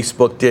how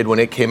Facebook did when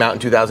it came out in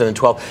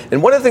 2012.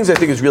 And one of the things I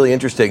think is really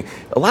interesting,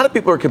 a lot of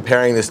people are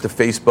comparing this to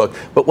Facebook,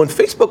 but when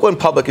Facebook went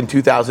public in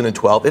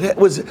 2012, it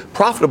was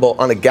profitable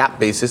on a GAAP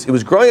basis. It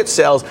was growing its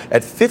sales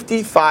at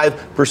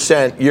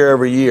 55% year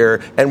over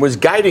year and was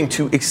guiding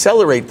to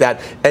accelerate that.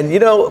 And, you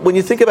know, when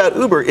you think about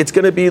Uber, it's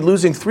going to be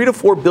losing $3 to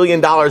 $4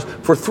 billion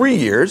for 3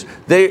 years.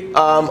 They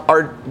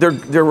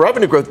their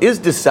revenue growth is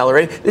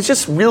decelerating. It's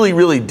just really,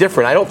 really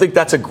different. I don't think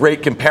that's a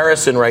great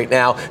comparison right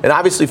now. And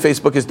obviously,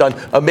 Facebook has done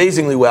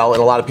amazingly well,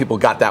 and a lot of people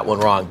got that one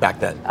wrong back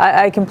then.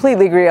 I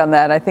completely agree on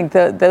that. I think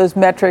those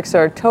metrics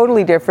are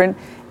totally different.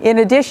 In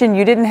addition,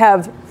 you didn't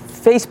have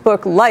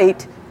Facebook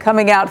Lite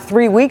coming out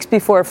 3 weeks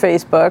before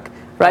Facebook,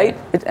 right?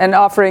 And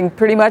offering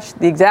pretty much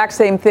the exact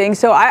same thing.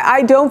 So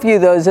I don't view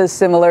those as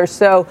similar.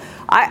 So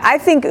I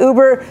think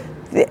Uber,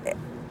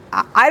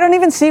 I don't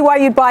even see why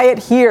you'd buy it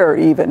here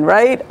even,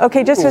 right?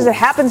 Okay, just because it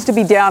happens to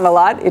be down a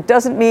lot, it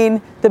doesn't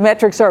mean the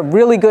metrics are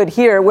really good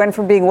here. It went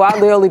from being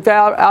wildly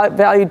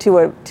valued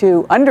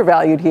to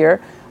undervalued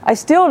here. I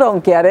still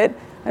don't get it.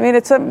 I mean,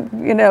 it's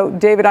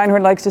David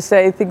Einhorn likes to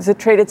say things that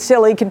trade at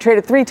silly can trade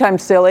at 3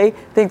 times silly.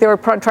 I think they were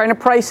trying to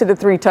price it at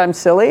 3 times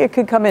silly. It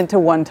could come into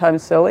 1 time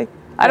silly.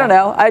 I don't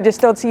know. I just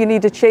don't see you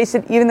need to chase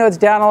it, even though it's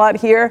down a lot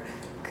here.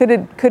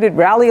 Could it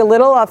rally a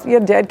little off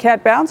dead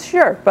cat bounce?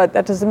 Sure, but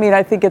that doesn't mean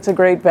I think it's a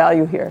great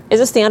value here. Is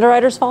this the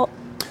underwriter's fault?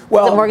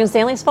 Well, is it Morgan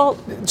Stanley's fault?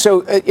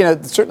 So,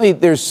 certainly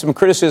there's some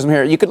criticism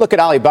here. You could look at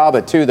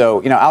Alibaba, too,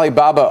 though.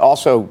 Alibaba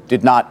also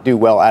did not do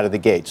well out of the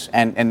gates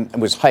and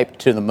was hyped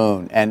to the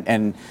moon.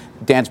 And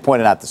Dan's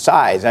pointed out the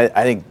size.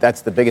 I think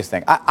that's the biggest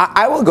thing.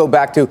 I will go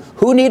back to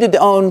who needed to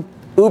own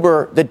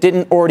Uber that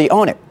didn't already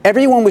own it.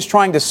 Everyone was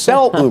trying to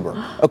sell Uber.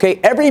 Okay,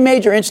 every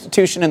major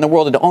institution in the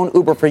world had owned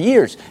Uber for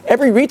years.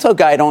 Every retail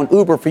guy had owned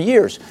Uber for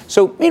years.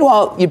 So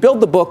meanwhile, you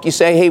build the book, you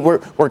say, hey, we're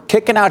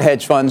kicking out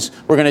hedge funds.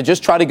 We're going to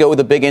just try to go with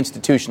a big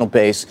institutional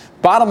base.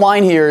 Bottom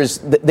line here is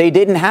they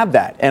didn't have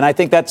that, and I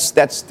think that's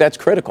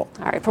critical.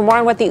 All right, for more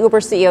on what the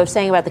Uber CEO is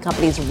saying about the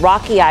company's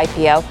rocky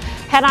IPO,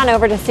 head on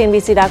over to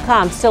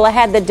CNBC.com. Still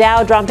ahead, the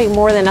Dow dropping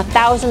more than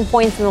 1,000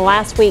 points in the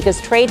last week as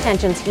trade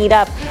tensions heat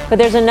up. But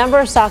there's a number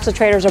of stocks that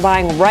traders are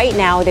buying right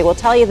now. They will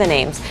tell you the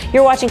names.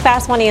 You're watching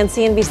Fast Money on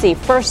CNBC,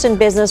 first in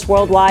business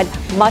worldwide.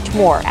 Much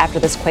more after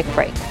this quick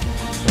break.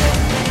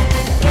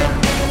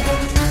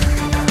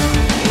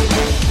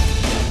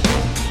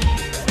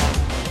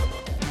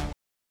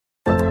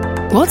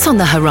 What's on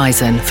the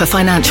horizon for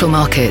financial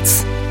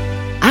markets?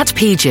 At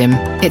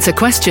PGIM, it's a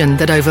question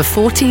that over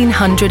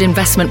 1,400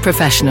 investment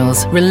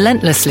professionals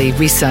relentlessly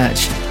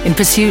research in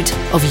pursuit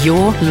of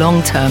your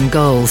long-term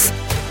goals.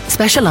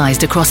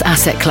 Specialized across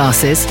asset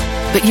classes,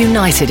 but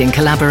united in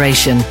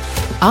collaboration,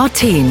 our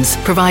teams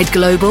provide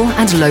global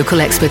and local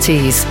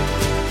expertise.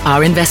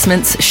 Our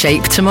investments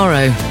shape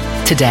tomorrow,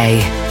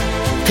 today.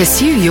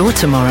 Pursue your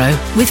tomorrow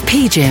with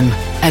PGIM,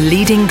 a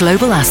leading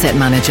global asset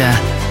manager.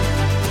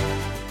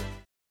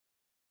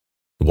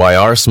 Why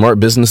are smart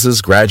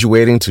businesses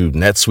graduating to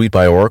NetSuite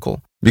by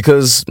Oracle?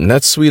 Because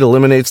NetSuite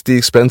eliminates the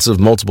expense of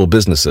multiple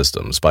business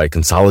systems by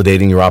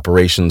consolidating your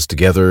operations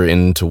together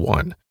into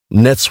one.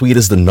 NetSuite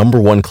is the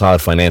 #1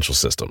 cloud financial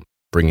system,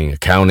 bringing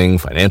accounting,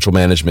 financial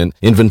management,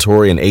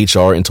 inventory, and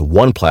HR into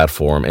one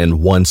platform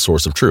and one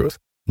source of truth.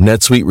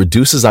 NetSuite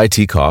reduces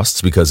IT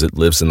costs because it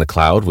lives in the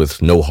cloud with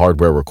no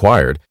hardware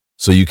required,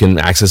 so you can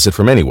access it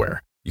from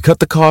anywhere. You cut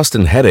the cost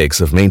and headaches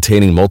of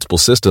maintaining multiple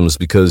systems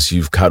because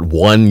you've got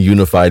one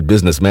unified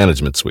business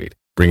management suite.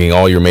 Bringing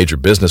all your major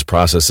business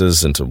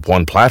processes into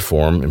one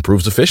platform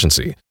improves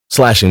efficiency,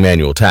 slashing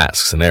manual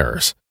tasks and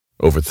errors.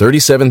 Over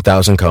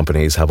 37,000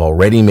 companies have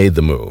already made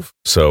the move,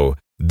 so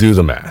do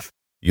the math.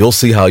 You'll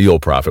see how you'll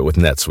profit with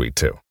NetSuite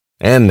too.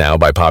 And now,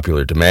 by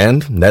popular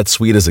demand,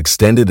 NetSuite has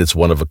extended its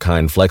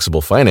one-of-a-kind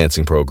flexible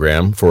financing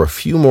program for a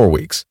few more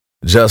weeks.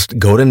 Just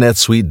go to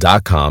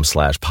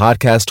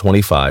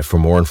netsuite.com/podcast25 for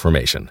more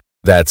information.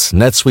 That's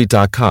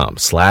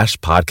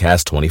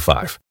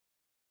netsuite.com/podcast25.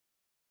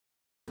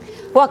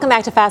 Welcome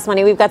back to Fast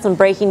Money. We've got some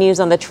breaking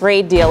news on the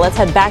trade deal. Let's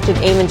head back to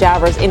Eamon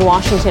Javers in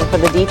Washington for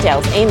the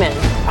details. Eamon.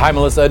 Hi,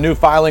 Melissa. A new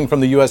filing from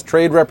the U.S.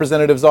 Trade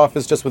Representative's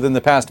office just within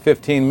the past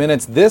 15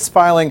 minutes. This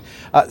filing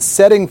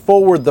setting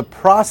forward the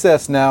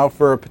process now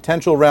for a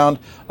potential round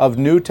of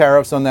new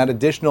tariffs on that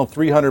additional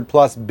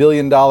 $300+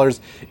 billion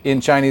in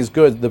Chinese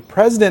goods. The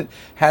president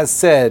has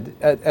said,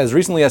 as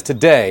recently as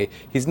today,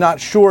 he's not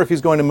sure if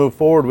he's going to move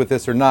forward with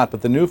this or not,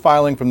 but the new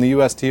filing from the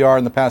USTR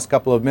in the past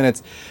couple of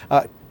minutes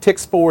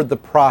ticks forward the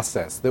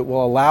process that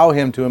will allow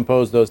him to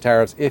impose those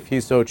tariffs if he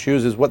so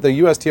chooses. What the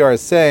USTR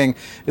is saying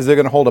is they're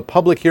going to hold a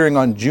public hearing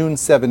on June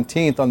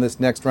 17th on this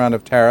next round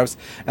of tariffs,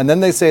 and then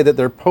they say that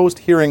their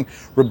post-hearing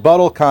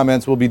rebuttal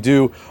comments will be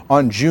due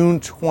on June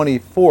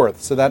 24th.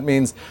 So that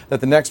means that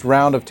the next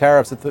round of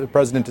tariffs, if the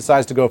president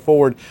decides to go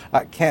forward,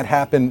 can't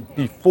happen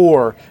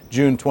before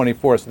June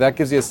 24th. So that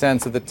gives you a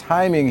sense of the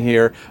timing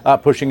here,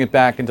 pushing it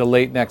back into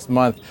late next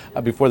month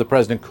before the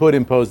president could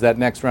impose that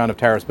next round of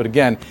tariffs. But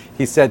again,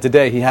 he said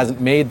today he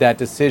hasn't made that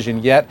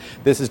decision yet.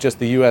 This is just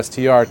the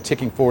USTR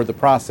ticking forward the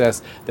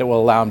process that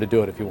will allow him to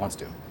do it if he wants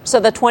to.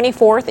 So the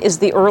 24th is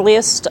the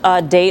earliest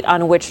date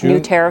on which new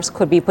tariffs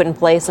could be put in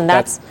place, and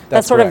that's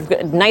sort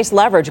of nice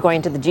leverage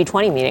going to the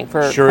G20 meeting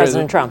for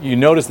President Trump. You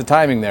notice the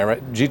timing there,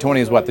 right? G20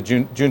 is what, the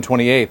June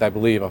 28th, I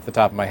believe, off the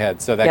top of my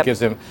head. So that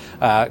gives him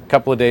a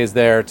couple of days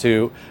there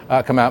to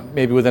come out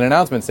maybe with an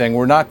announcement saying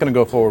we're not going to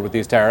go forward with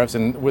these tariffs,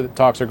 and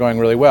talks are going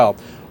really well.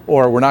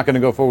 Or we're not going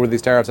to go forward with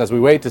these tariffs as we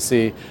wait to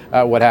see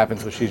what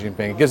happens with Xi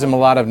Jinping. It gives him a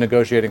lot of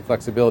negotiating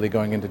flexibility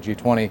going into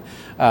G20.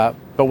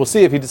 But we'll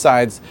see if he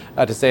decides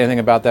to say anything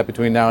about that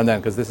between now and then,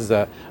 because this is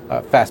a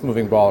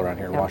fast-moving ball around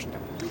here in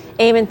Washington.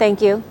 Eamon,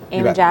 thank you.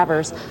 Eamon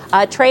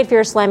Javers. Trade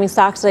fears slamming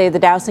stocks today. The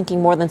Dow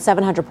sinking more than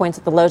 700 points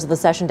at the lows of the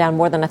session, down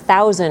more than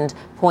 1,000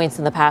 points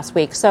in the past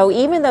week. So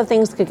even though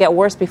things could get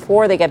worse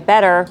before they get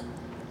better,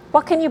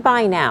 what can you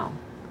buy now?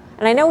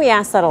 And I know we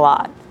ask that a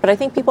lot, but I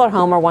think people at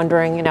home are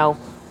wondering,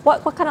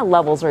 what kind of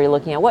levels are you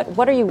looking at?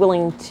 What are you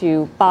willing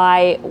to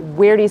buy?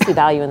 Where do you see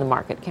value in the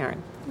market,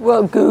 Karen?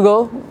 Well,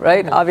 Google,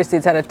 right? Mm-hmm. Obviously,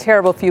 it's had a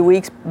terrible few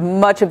weeks.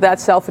 Much of that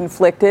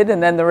self-inflicted,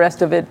 and then the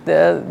rest of it,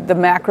 the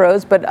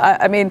macros. But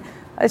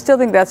I still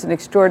think that's an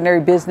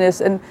extraordinary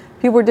business. And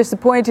people were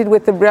disappointed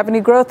with the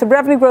revenue growth. The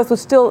revenue growth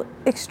was still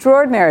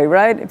extraordinary,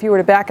 right? If you were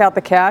to back out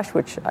the cash,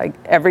 which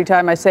every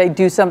time I say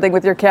do something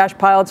with your cash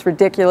pile, it's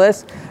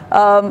ridiculous.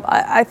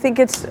 I think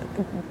it's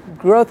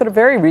growth at a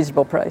very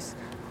reasonable price.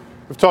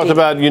 We've talked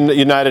about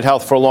United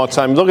Health for a long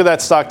time. Look at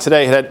that stock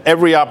today. It had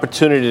every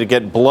opportunity to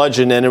get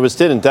bludgeoned, and it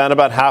didn't. Down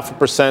about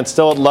 0.5%,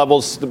 still at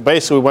levels.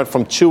 Basically, we went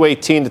from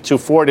 218 to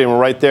 240, and we're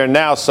right there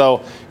now.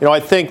 So, I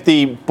think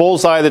the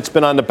bullseye that's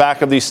been on the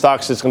back of these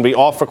stocks is going to be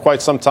off for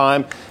quite some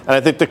time, and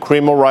I think the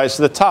cream will rise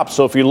to the top.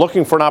 So if you're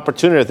looking for an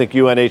opportunity, I think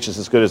UNH is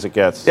as good as it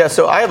gets. Yeah,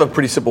 so I have a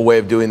pretty simple way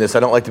of doing this.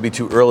 I don't like to be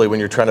too early when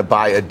you're trying to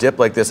buy a dip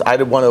like this.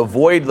 I'd want to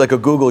avoid, like a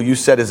Google you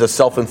said is a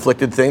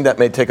self-inflicted thing that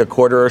may take a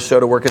quarter or so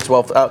to work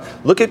itself out.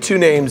 Look at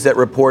two names that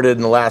reported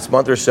in the last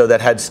month or so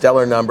that had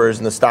stellar numbers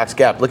in the stocks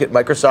gap. Look at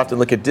Microsoft and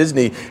look at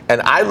Disney.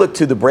 And I look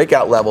to the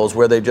breakout levels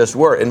where they just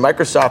were. In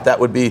Microsoft, that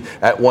would be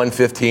at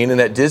 115,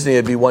 and at Disney,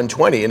 it'd be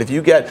 120. And if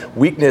you get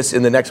weakness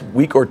in the next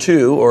week or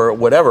two or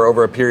whatever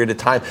over a period of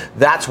time,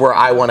 that's where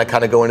I want to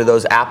kind of go into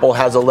those. Apple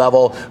has a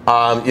level,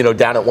 down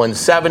at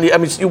 170. I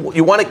mean,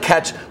 you want to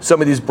catch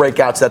some of these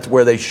breakouts. That's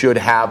where they should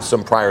have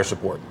some prior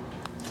support.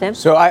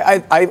 So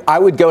I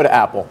would go to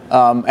Apple,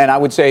 and I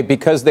would say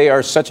because they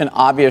are such an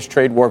obvious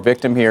trade war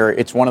victim here,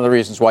 it's one of the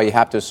reasons why you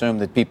have to assume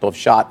that people have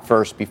shot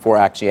first before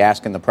actually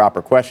asking the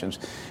proper questions.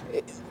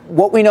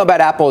 What we know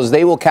about Apple is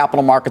they will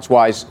capital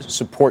markets-wise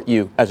support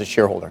you as a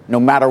shareholder, no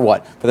matter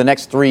what, for the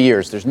next 3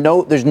 years. There's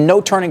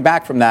no turning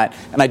back from that,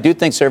 and I do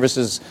think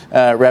services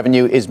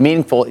revenue is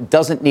meaningful. It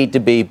doesn't need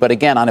to be, but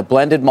again, on a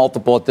blended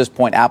multiple at this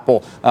point,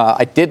 Apple,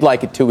 I did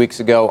like it 2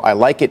 weeks ago. I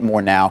like it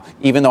more now,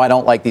 even though I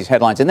don't like these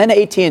headlines. And then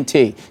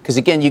AT&T, because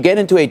again, you get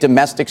into a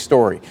domestic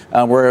story.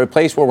 We're a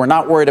place where we're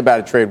not worried about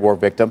a trade war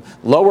victim.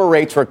 Lower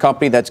rates for a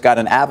company that's got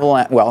an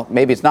avalanche. Well,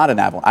 maybe it's not an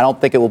avalanche. I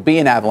don't think it will be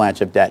an avalanche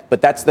of debt,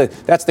 but that's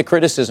the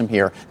criticism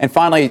here. And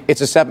finally,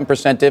 it's a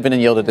 7%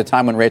 dividend yield at a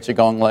time when rates are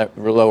going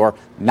lower.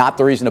 Not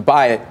the reason to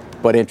buy it,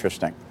 but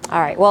interesting.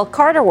 All right. Well,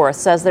 Carter Worth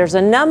says there's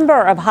a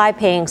number of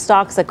high-paying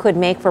stocks that could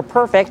make for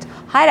perfect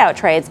hideout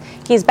trades.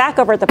 He's back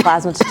over at the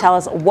Plasma to tell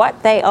us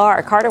what they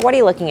are. Carter, what are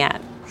you looking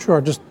at? Sure.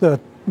 Just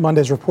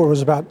Monday's report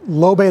was about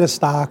low beta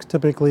stocks,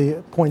 typically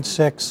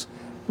 0.6,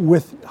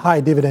 with high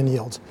dividend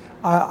yields.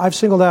 I've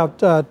singled out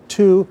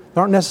two,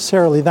 aren't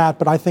necessarily that,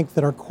 but I think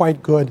that are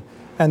quite good,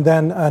 and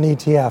then an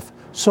ETF.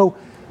 So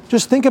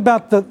just think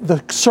about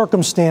the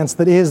circumstance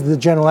that is the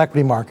general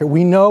equity market.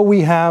 We know we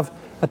have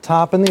a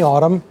top in the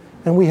autumn,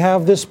 and we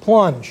have this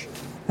plunge.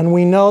 And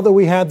we know that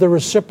we had the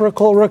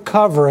reciprocal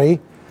recovery.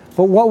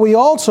 But what we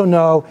also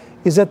know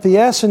is that the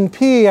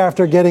S&P,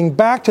 after getting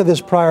back to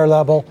this prior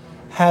level,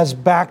 has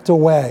backed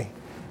away.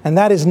 And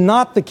that is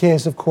not the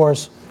case, of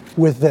course,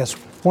 with this.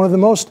 One of the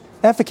most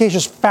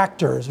efficacious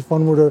factors, if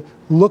one were to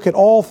look at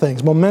all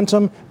things,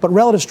 momentum, but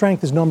relative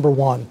strength is number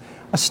one.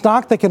 A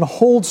stock that can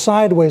hold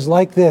sideways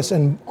like this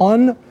and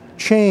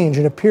change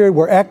in a period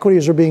where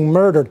equities are being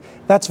murdered,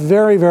 that's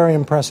very, very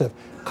impressive.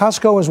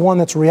 Costco is one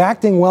that's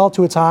reacting well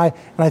to its high,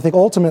 and I think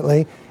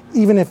ultimately,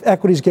 even if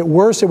equities get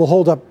worse, it will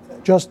hold up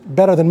just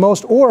better than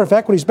most, or if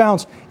equities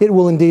bounce, it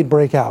will indeed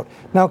break out.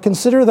 Now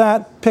consider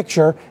that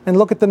picture and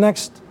look at the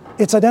next.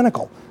 It's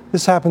identical.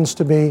 This happens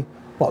to be,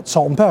 well, it's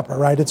salt and pepper,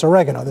 right? It's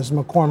oregano. This is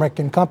McCormick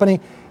and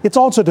Company. It's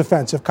also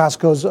defensive.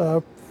 Costco's,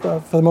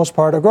 for the most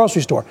part, a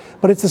grocery store.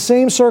 But it's the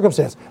same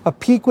circumstance. A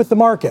peak with the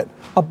market,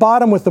 a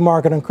bottom with the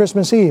market on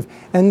Christmas Eve.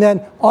 And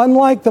then,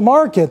 unlike the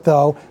market,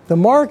 though, the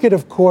market,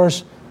 of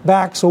course,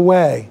 backs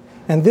away.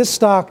 And this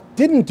stock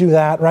didn't do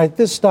that, right?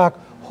 This stock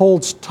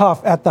holds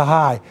tough at the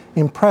high.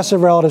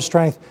 Impressive relative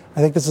strength. I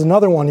think this is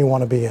another one you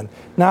want to be in.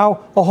 Now,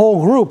 a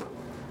whole group.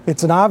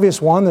 It's an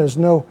obvious one. There's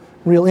no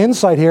real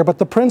insight here, but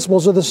the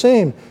principles are the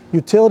same.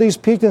 Utilities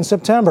peaked in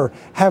September.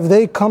 Have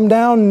they come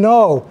down?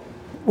 No.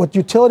 What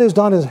utility has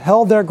done is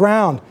held their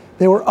ground.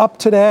 They were up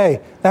today.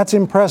 That's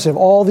impressive.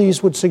 All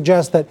these would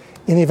suggest that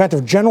in the event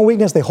of general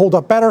weakness, they hold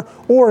up better,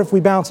 or if we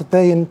bounce, that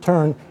they in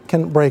turn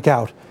can break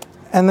out.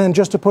 And then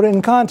just to put it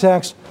in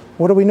context,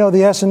 what do we know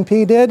the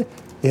S&P did?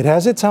 It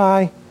has its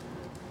high,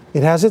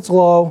 it has its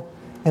low,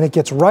 and it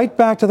gets right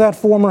back to that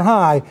former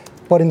high.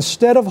 But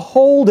instead of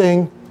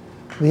holding,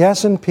 the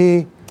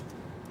S&P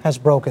has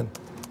broken.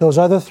 Those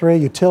other three,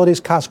 utilities,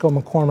 Costco,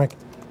 McCormick,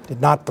 did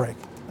not break.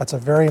 That's a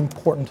very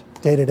important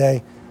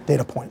day-to-day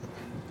data point.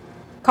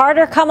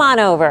 Carter, come on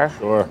over.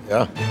 Sure.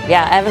 Yeah.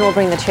 Yeah, Evan will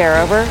bring the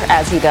chair over,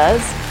 as he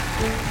does.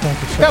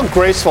 Thank you, sir. Look how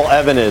graceful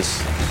Evan is.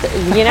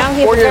 You know,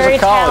 he's a very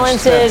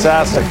talented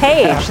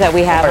page that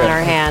we have in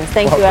our hands.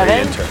 Thank you,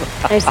 Evan.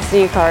 Nice to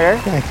see you, Carter.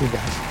 Thank you,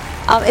 guys.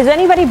 Is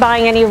anybody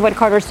buying any of what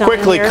Carter's selling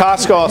Quickly, here?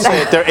 Costco, I'll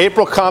say it. Their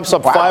April comps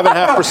up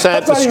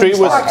 5.5%. The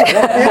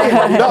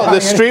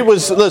street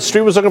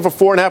was looking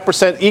for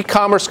 4.5%.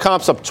 E-commerce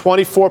comps up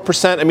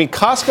 24%. I mean,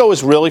 Costco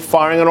is really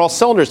firing on all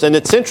cylinders. And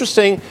it's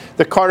interesting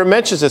that Carter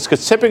mentions this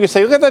because typically you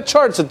say, look at that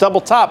chart, it's a double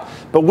top.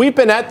 But we've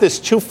been at this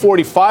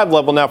 245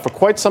 level now for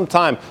quite some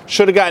time.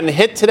 Should have gotten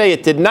hit today.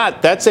 It did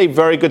not. That's a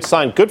very good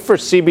sign. Good for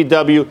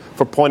CBW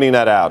for pointing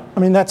that out.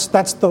 I mean,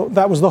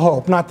 that was the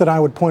hope. Not that I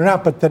would point it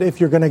out, but that if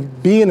you're going to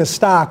be in a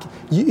stock,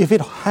 if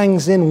it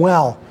hangs in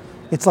well,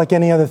 it's like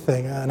any other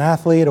thing, an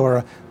athlete or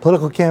a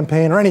political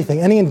campaign or anything,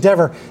 any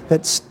endeavor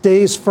that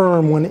stays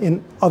firm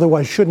when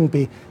otherwise shouldn't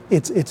be,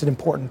 it's an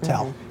important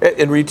tell.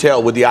 In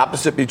retail, would the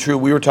opposite be true?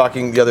 We were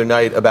talking the other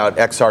night about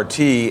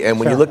XRT, and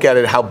when you look at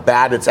it, how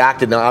bad it's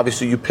acted. Now,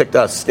 obviously, you picked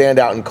a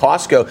standout in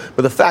Costco,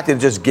 but the fact that it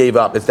just gave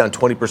up, it's down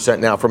 20%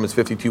 now from its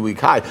 52-week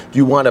high. Do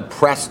you want to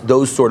press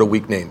those sort of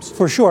weak names?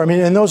 For sure. I mean,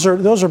 and those are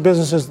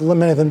businesses,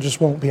 many of them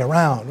just won't be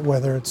around,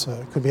 whether it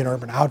could be an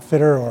Urban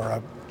Outfitter or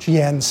a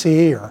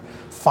GNC or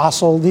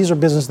Fossil. These are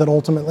businesses that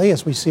ultimately,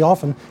 as we see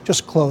often,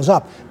 just close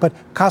up. But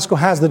Costco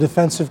has the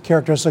defensive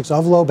characteristics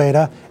of low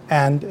beta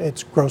and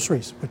its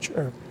groceries, which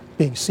are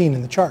being seen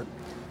in the chart.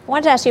 I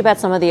wanted to ask you about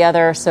some of the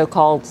other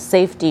so-called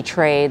safety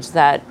trades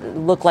that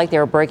look like they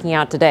were breaking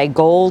out today.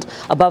 Gold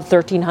above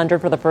 1,300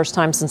 for the first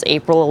time since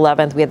April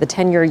 11th. We had the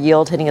 10-year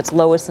yield hitting its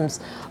lowest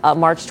since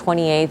March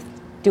 28th.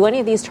 Do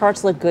any of these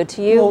charts look good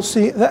to you? Well,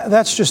 see,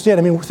 that's just it.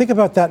 I mean, think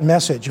about that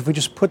message. If we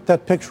just put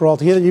that picture all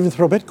together, even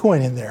throw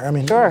Bitcoin in there. I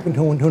mean, sure.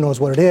 Who knows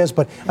what it is?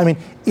 But, I mean,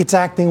 it's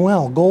acting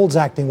well. Gold's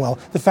acting well.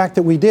 The fact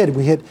that we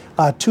hit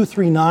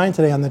 239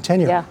 today on the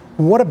 10-year. Yeah.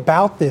 What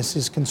about this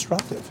is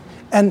constructive?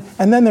 And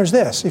then there's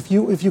this. If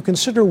you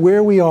consider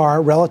where we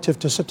are relative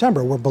to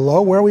September, we're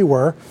below where we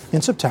were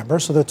in September,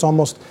 so that's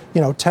almost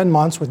 10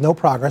 months with no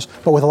progress,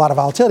 but with a lot of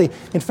volatility.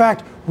 In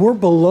fact, we're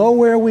below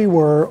where we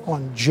were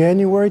on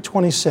January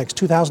 26,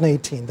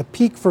 2018, the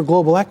peak for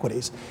global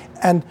equities.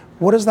 And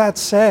what does that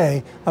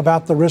say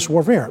about the risk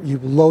reward here? You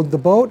load the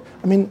boat.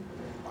 I mean,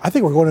 I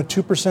think we're going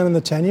to 2% in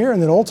the 10-year,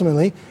 and then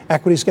ultimately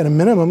equities at a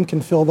minimum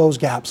can fill those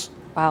gaps.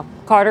 Wow.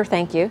 Carter,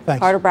 thank you. Thanks.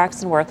 Carter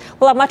Braxton Worth.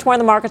 We'll have much more in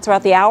the markets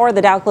throughout the hour.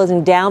 The Dow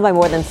closing down by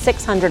more than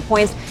 600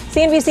 points.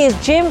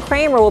 CNBC's Jim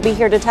Cramer will be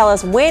here to tell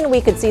us when we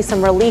could see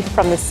some relief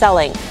from the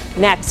selling.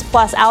 Next,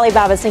 plus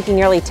Alibaba sinking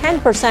nearly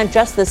 10%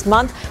 just this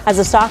month as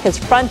the stock is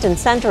front and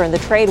center in the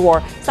trade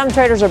war. Some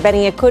traders are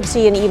betting it could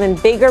see an even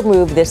bigger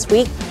move this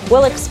week.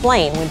 We'll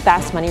explain when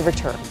Fast Money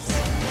returns.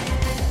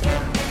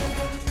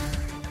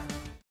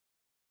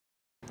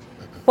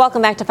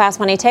 Welcome back to Fast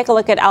Money. Take a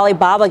look at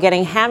Alibaba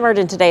getting hammered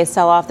in today's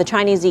sell-off. The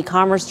Chinese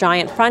e-commerce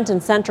giant front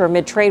and center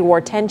amid trade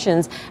war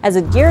tensions as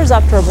it gears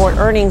up to report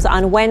earnings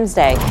on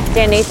Wednesday.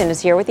 Dan Nathan is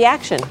here with the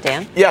action.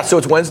 Dan? Yeah, so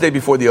it's Wednesday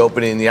before the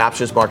opening. The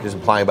options market is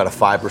implying about a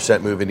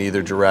 5% move in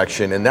either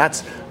direction, and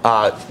that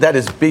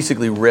is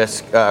basically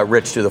rich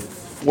to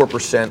the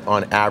 4%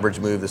 on average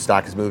move the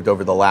stock has moved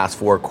over the last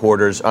 4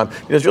 quarters.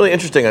 It's really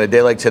interesting on a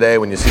day like today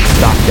when you see the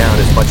stock down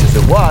as much as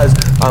it was,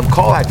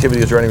 Call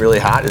activity is running really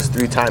hot. It's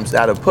 3 times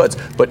that of puts.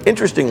 But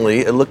interestingly,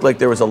 it looked like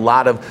there was a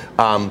lot of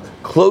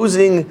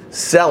closing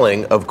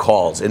selling of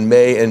calls in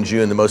May and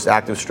June. The most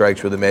active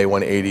strikes were the May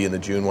 180 and the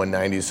June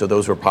 190. So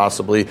those were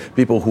possibly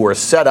people who were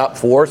set up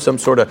for some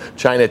sort of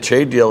China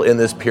trade deal in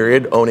this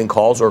period, owning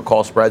calls or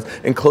call spreads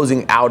and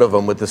closing out of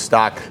them with the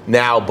stock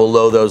now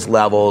below those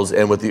levels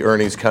and with the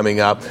earnings coming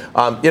up.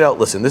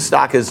 Listen, this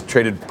stock has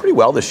traded pretty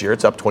well this year.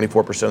 It's up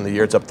 24% of the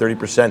year. It's up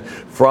 30%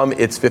 from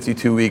its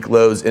 52-week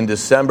lows in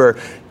December.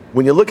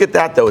 When you look at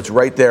that, though, it's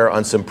right there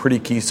on some pretty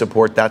key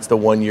support. That's the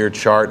 1-year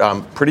chart.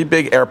 Pretty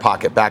big air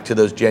pocket back to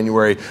those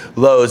January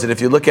lows. And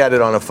if you look at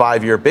it on a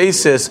 5-year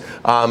basis,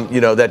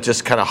 that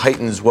just kind of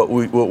heightens what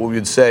we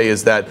would say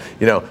is that,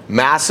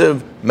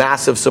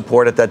 massive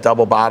support at that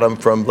double bottom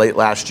from late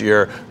last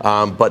year.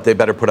 But they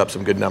better put up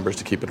some good numbers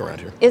to keep it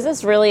around here. Is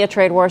this really a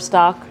trade war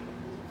stock?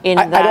 I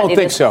don't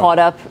think so. Caught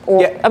up,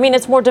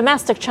 it's more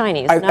domestic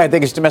Chinese. I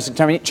think it's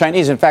domestic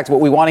Chinese. In fact, what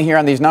we want to hear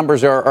on these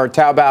numbers are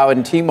Taobao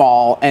and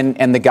Tmall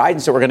and the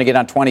guidance that we're going to get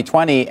on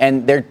 2020,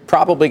 and they're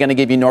probably going to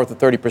give you north of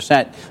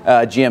 30%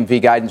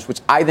 GMV guidance, which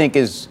I think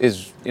is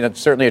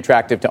certainly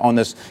attractive to own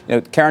this.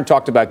 Karen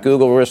talked about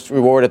Google risk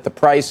reward at the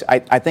price.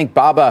 I think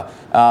Baba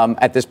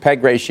at this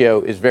PEG ratio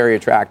is very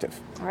attractive.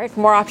 All right, for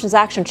more options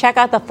action, check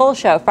out the full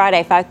show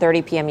Friday,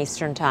 5:30 p.m.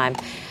 Eastern Time.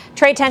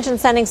 Trade tension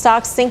sending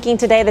stocks sinking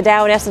today. The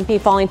Dow and S&P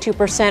falling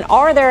 2%.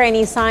 Are there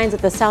any signs that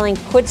the selling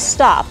could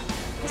stop?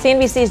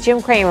 CNBC's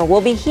Jim Cramer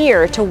will be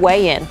here to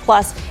weigh in.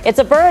 Plus, it's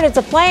a bird, it's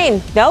a plane.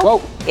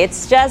 Nope,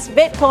 It's just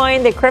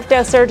Bitcoin. The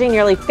crypto surging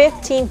nearly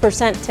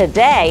 15%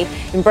 today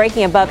and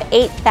breaking above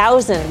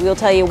 8,000. We'll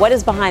tell you what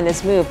is behind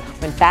this move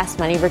when Fast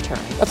Money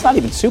returns. That's not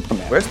even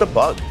Superman. Where's the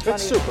bug?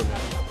 That's Superman.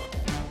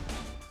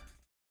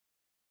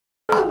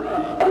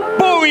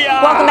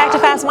 Welcome back to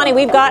Fast Money.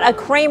 We've got a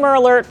Cramer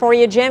alert for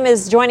you. Jim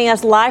is joining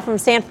us live from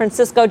San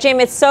Francisco. Jim,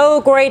 it's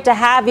so great to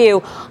have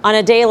you on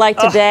a day like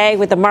today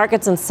with the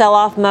markets in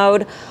sell-off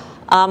mode.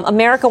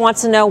 America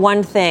wants to know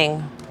one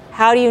thing.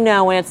 How do you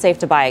know when it's safe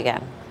to buy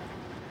again?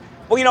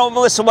 Well,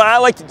 Melissa, what I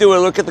like to do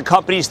is look at the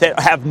companies that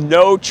have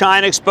no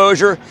China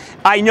exposure.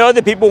 I know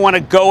that people want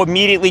to go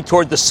immediately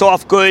toward the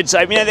soft goods.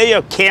 I mean,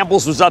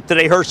 Campbell's was up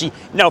today, Hershey.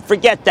 No,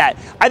 forget that.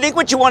 I think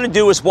what you want to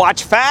do is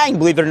watch FANG,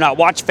 believe it or not.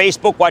 Watch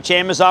Facebook, watch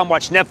Amazon,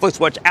 watch Netflix,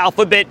 watch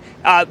Alphabet,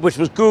 which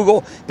was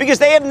Google, because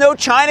they have no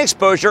China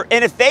exposure.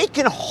 And if they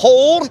can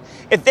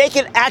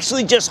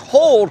actually just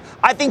hold,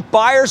 I think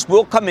buyers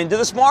will come into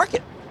this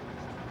market.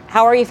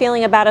 How are you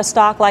feeling about a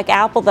stock like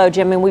Apple, though,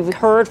 Jim? And we've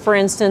heard, for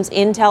instance,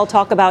 Intel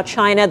talk about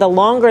China. The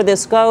longer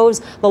this goes,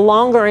 the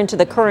longer into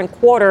the current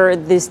quarter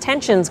these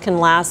tensions can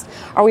last.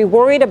 Are we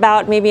worried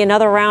about maybe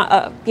another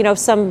round,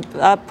 some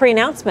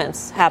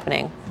pre-announcements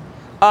happening?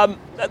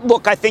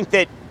 Look, I think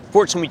that,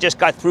 fortunately, we just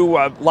got through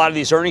a lot of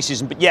these earnings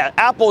season. But, yeah,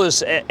 Apple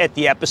is at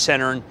the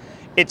epicenter. And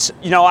it's,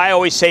 I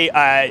always say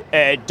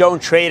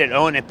don't trade it,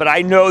 own it. But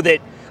I know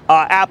that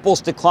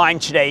Apple's decline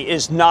today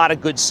is not a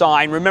good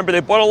sign. Remember,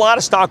 they bought a lot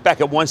of stock back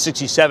at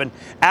 167,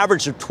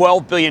 average of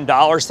 $12 billion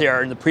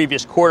there in the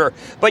previous quarter.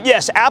 But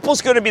yes,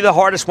 Apple's going to be the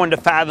hardest one to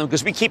fathom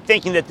because we keep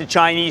thinking that the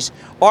Chinese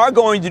are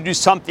going to do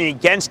something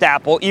against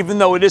Apple, even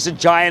though it is a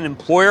giant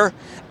employer.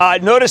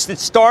 Notice that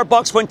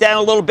Starbucks went down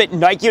a little bit,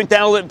 Nike went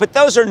down a little bit, but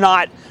those are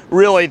not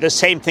really the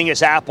same thing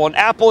as Apple. And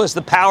Apple has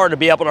the power to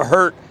be able to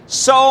hurt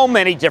so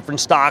many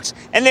different stocks,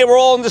 and they were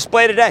all on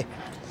display today.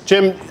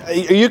 Jim, are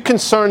you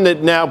concerned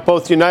that now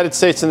both the United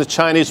States and the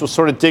Chinese will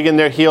sort of dig in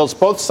their heels?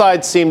 Both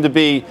sides seem to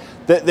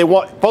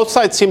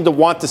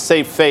want to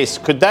save face.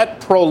 Could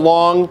that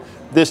prolong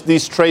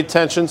these trade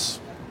tensions?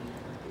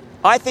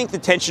 I think the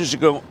tensions are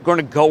going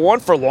to go on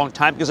for a long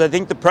time because I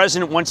think the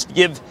president wants to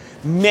give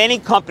many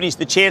companies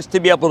the chance to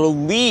be able to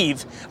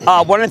leave.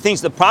 One of the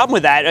things, the problem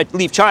with that,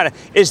 leave China,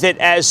 is that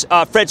as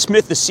Fred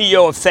Smith, the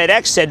CEO of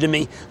FedEx, said to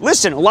me,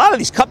 listen, a lot of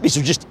these companies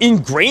are just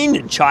ingrained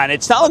in China.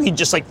 It's not like you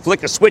just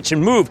flick a switch and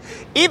move.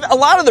 Even a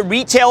lot of the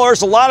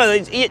retailers, a lot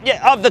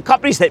of the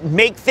companies that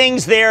make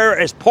things there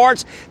as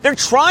parts, they're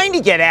trying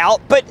to get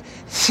out, but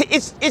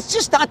it's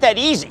just not that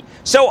easy.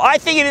 So I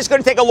think it is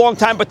going to take a long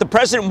time, but the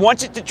president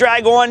wants it to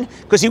drag on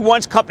because he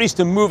wants companies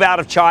to move out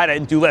of China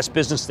and do less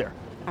business there.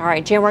 All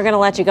right, Jim, we're going to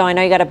let you go. I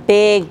know you got a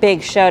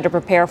big show to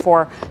prepare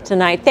for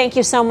tonight. Thank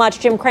you so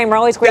much, Jim Cramer.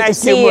 Always great to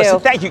see you. Melissa.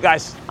 Thank you,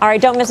 guys. All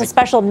right, don't miss a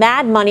special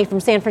Mad Money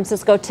from San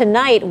Francisco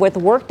tonight with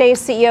Workday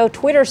CEO,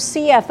 Twitter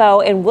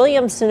CFO, and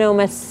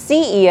Williams-Sonoma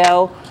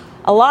CEO.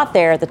 A lot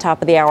there at the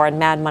top of the hour on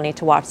Mad Money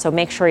to watch, so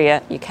make sure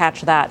you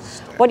catch that.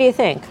 What do you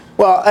think?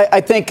 Well, I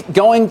think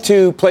going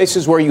to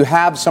places where you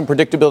have some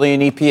predictability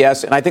in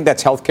EPS, and I think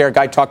that's healthcare.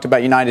 Guy talked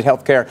about United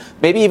Healthcare,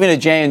 maybe even a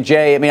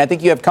J&J. I mean, I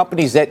think you have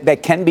companies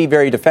that can be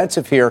very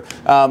defensive here.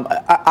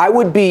 I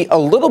would be a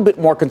little bit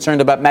more concerned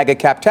about mega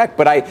cap tech,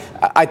 but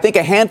I think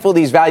a handful of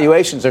these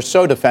valuations are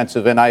so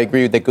defensive, and I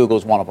agree that Google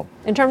is one of them.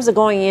 In terms of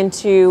going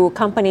into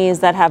companies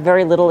that have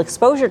very little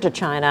exposure to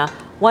China,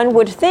 one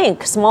would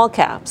think small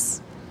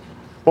caps.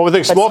 Well, we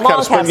think small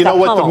caps, but you know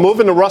what? The move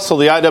in the Russell,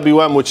 the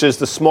IWM, which is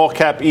the small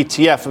cap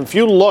ETF, if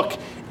you look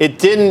it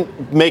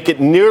didn't make it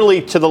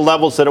nearly to the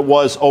levels that it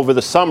was over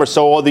the summer.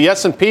 So while the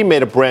S&P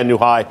made a brand new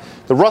high,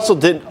 the Russell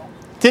didn't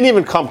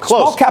even come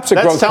close. Small cap's a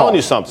growth call. That's telling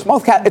you something. Small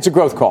cap, it's a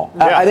growth call.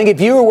 Yeah. I think if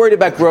you were worried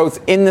about growth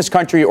in this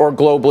country or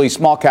globally,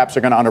 small caps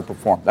are going to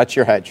underperform. That's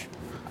your hedge.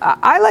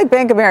 I like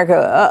Bank of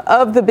America.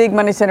 Of the big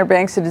money center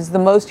banks, it is the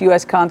most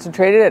U.S.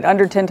 concentrated at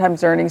under 10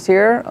 times earnings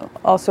here.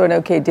 Also an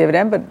okay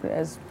dividend, but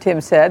as Tim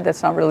said,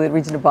 that's not really the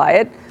reason to buy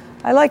it.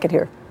 I like it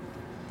here.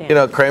 You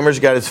know, Kramer's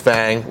got his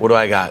FANG. What do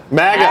I got?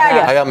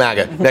 MAGA. I got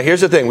MAGA. Now, here's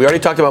the thing. We already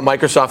talked about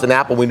Microsoft and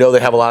Apple. We know they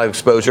have a lot of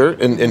exposure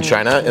in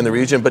China, in the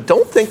region. But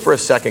don't think for a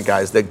second,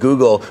 guys, that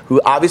Google, who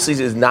obviously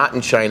is not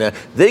in China,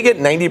 they get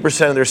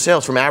 90% of their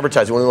sales from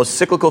advertising, one of the most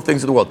cyclical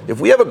things in the world. If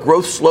we have a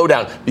growth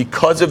slowdown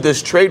because of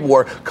this trade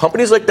war,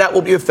 companies like that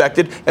will be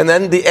affected. And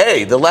then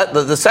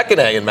the second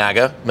A in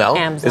MAGA, Mel,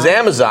 is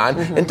Amazon.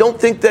 And don't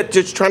think that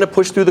just trying to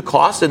push through the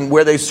cost and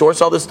where they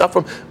source all this stuff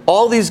from,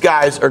 all these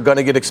guys are going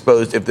to get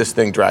exposed if this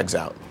thing drags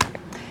out.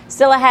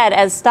 Still ahead,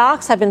 as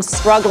stocks have been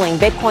struggling,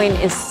 Bitcoin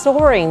is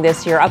soaring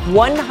this year, up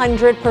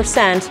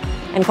 100%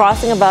 and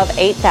crossing above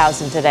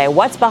 8,000 today.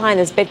 What's behind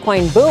this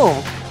Bitcoin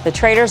boom? The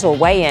traders will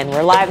weigh in.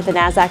 We're live at the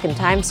NASDAQ in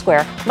Times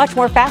Square. Much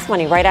more Fast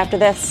Money right after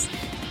this.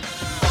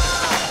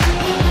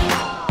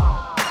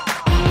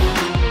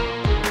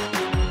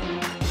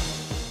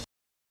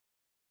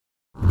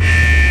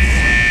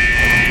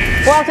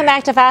 Welcome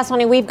back to Fast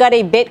Money. We've got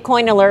a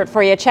Bitcoin alert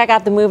for you. Check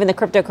out the move in the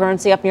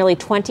cryptocurrency, up nearly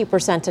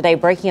 20% today,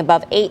 breaking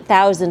above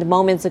 8,000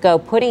 moments ago,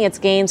 putting its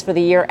gains for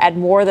the year at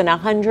more than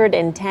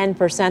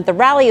 110%. The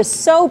rally is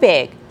so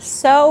big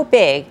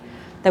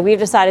that we've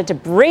decided to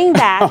bring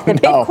back the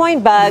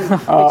Bitcoin bug,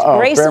 which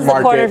graces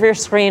the corner of your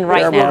screen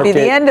right now. It'll be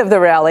the end of the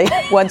rally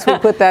once we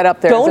put that up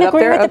there. Don't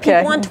agree with the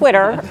people on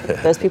Twitter.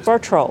 Those people are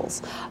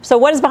trolls. So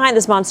what is behind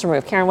this monster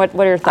move? Karen, what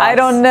are your thoughts? I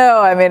don't know.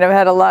 I mean, I've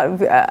had a lot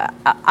of,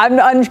 I'm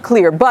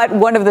unclear. But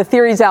one of the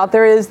theories out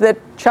there is that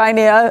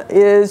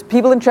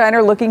people in China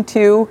are looking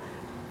to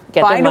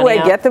find a way,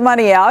 get the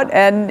money out,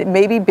 and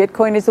maybe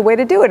Bitcoin is the way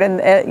to do it.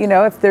 And,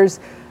 if there's,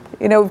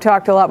 we've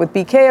talked a lot with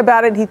BK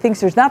about it. He thinks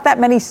there's not that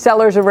many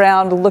sellers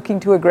around looking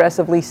to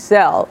aggressively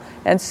sell.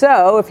 And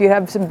so if you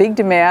have some big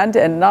demand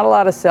and not a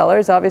lot of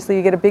sellers, obviously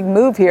you get a big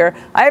move here.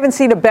 I haven't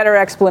seen a better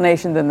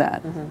explanation than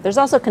that. Mm-hmm. There's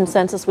also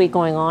Consensus Week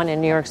going on in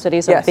New York City,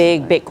 so a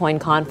big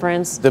Bitcoin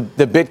conference. The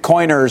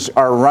Bitcoiners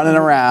are running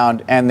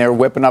around and they're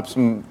whipping up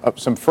some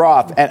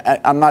froth.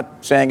 And I'm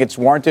not saying it's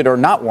warranted or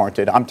not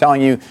warranted. I'm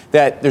telling you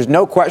that there's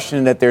no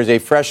question that there's a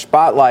fresh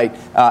spotlight,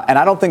 and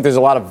I don't think there's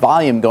a lot of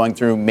volume going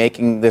through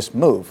making this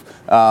move.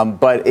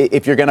 But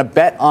if you're going to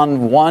bet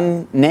on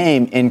one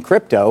name in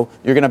crypto,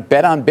 you're going to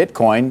bet on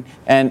Bitcoin.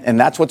 And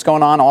that's what's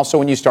going on also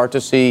when you start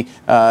to see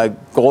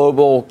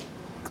global,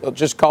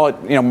 just call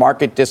it,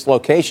 market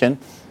dislocation.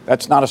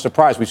 That's not a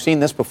surprise. We've seen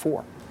this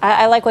before.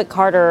 I like what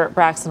Carter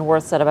Braxton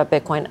Worth said about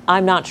Bitcoin.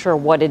 I'm not sure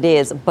what it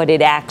is, but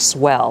it acts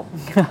well.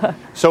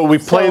 So we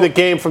play the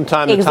game from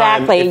time to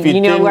time. Exactly.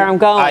 You know where I'm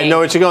going. I know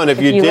what you're going. If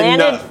you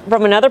landed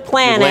from another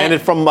planet. You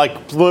landed from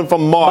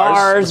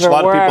Mars, which a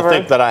lot of people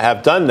think that I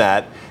have done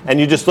that. And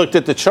you just looked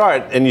at the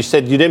chart and you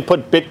said you didn't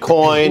put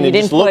Bitcoin and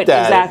just looked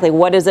at it. Exactly.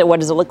 What is it?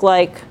 What does it look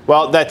like?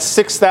 Well, that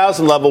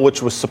 6,000 level,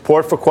 which was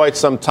support for quite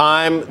some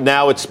time,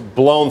 now it's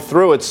blown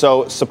through it.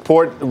 So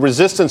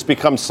resistance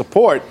becomes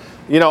support.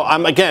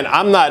 I'm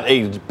not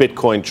a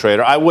Bitcoin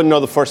trader. I wouldn't know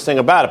the first thing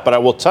about it, but I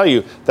will tell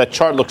you that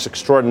chart looks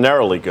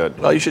extraordinarily good.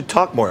 Well, you should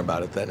talk more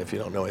about it then if you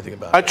don't know anything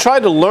about it. I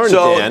tried to learn,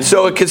 Dan.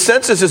 So a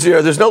consensus is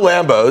here. There's no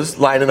Lambos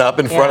lining up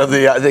in front of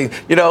the thing.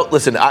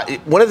 Listen,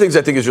 one of the things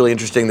I think is really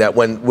interesting that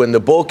when the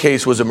bull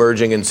case was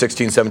emerging in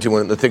 16, 17,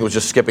 when the thing was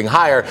just skipping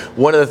higher,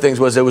 one of the things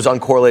was it was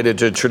uncorrelated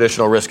to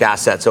traditional risk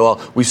assets. So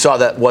we saw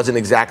that wasn't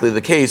exactly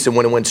the case. And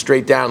when it went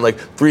straight down like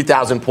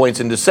 3,000 points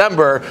in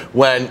December,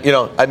 when,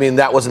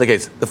 that wasn't the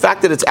case. The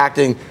fact that it's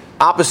acting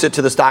opposite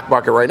to the stock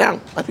market right now,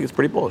 I think it's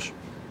pretty bullish.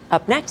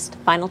 Up next,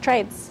 final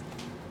trades.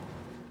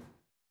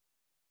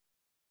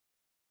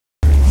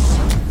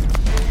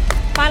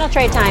 Final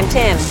trade time,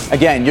 Tim.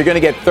 Again, you're going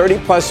to get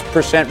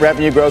 30+%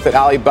 revenue growth at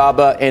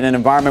Alibaba in an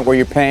environment where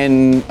you're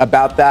paying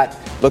about that.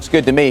 Looks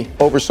good to me.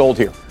 Oversold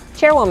here.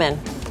 Chairwoman.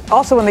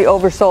 Also on the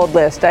oversold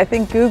list, I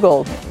think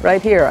Google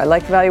right here. I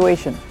like the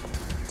valuation.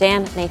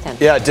 Dan, Nathan.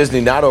 Yeah,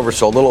 Disney not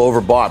oversold, a little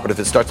overbought, but if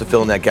it starts to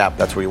fill in that gap,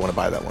 that's where you want to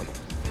buy that one.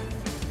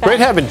 Great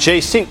having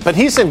JC, but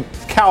he's in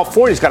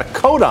California. He's got a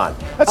coat on.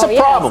 That's a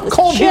problem. It's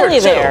cold chilly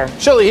here, there. too.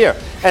 Chilly here.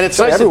 And it's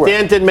nice that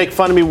Dan did make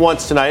fun of me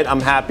once tonight. I'm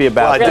happy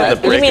about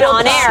it. Well, You mean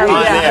on air?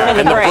 On air.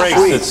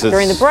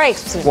 During the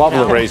breaks.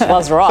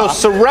 Gloves are off.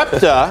 So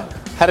Sarepta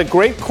had a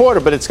great quarter,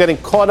 but it's getting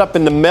caught up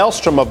in the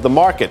maelstrom of the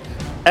market.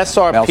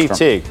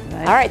 SRPT.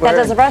 All right, that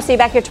does it for us. See you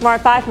back here tomorrow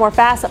at 5 for more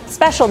Fast.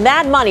 Special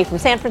Mad Money from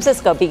San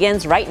Francisco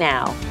begins right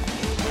now.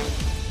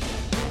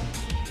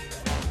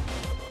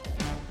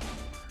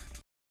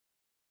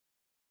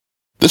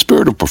 The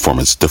spirit of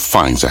performance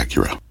defines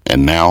Acura,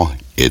 and now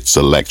it's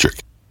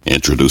electric.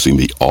 Introducing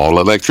the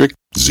all-electric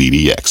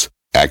ZDX,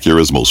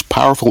 Acura's most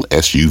powerful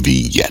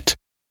SUV yet.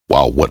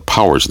 While what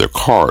powers their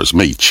cars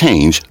may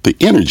change, the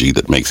energy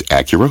that makes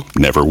Acura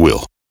never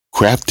will.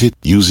 Crafted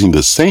using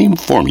the same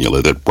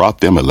formula that brought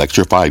them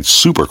electrified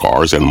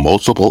supercars and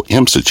multiple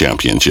IMSA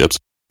championships,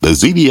 the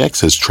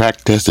ZDX has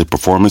track-tested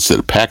performance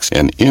that packs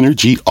an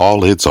energy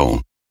all its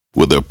own.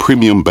 With a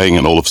premium Bang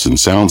 & Olufsen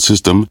sound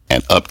system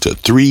and up to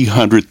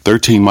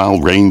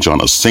 313-mile range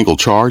on a single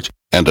charge,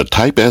 and a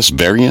Type S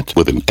variant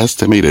with an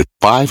estimated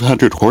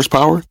 500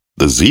 horsepower,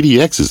 the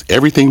ZDX is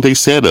everything they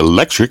said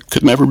electric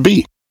could never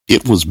be.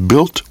 It was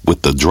built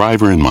with the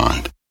driver in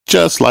mind,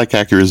 just like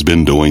Acura's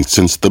been doing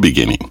since the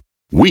beginning.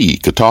 We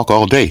could talk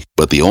all day,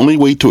 but the only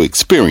way to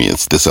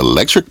experience this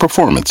electric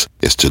performance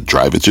is to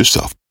drive it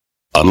yourself.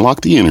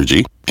 Unlock the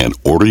energy and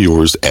order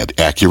yours at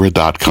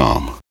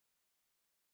Acura.com.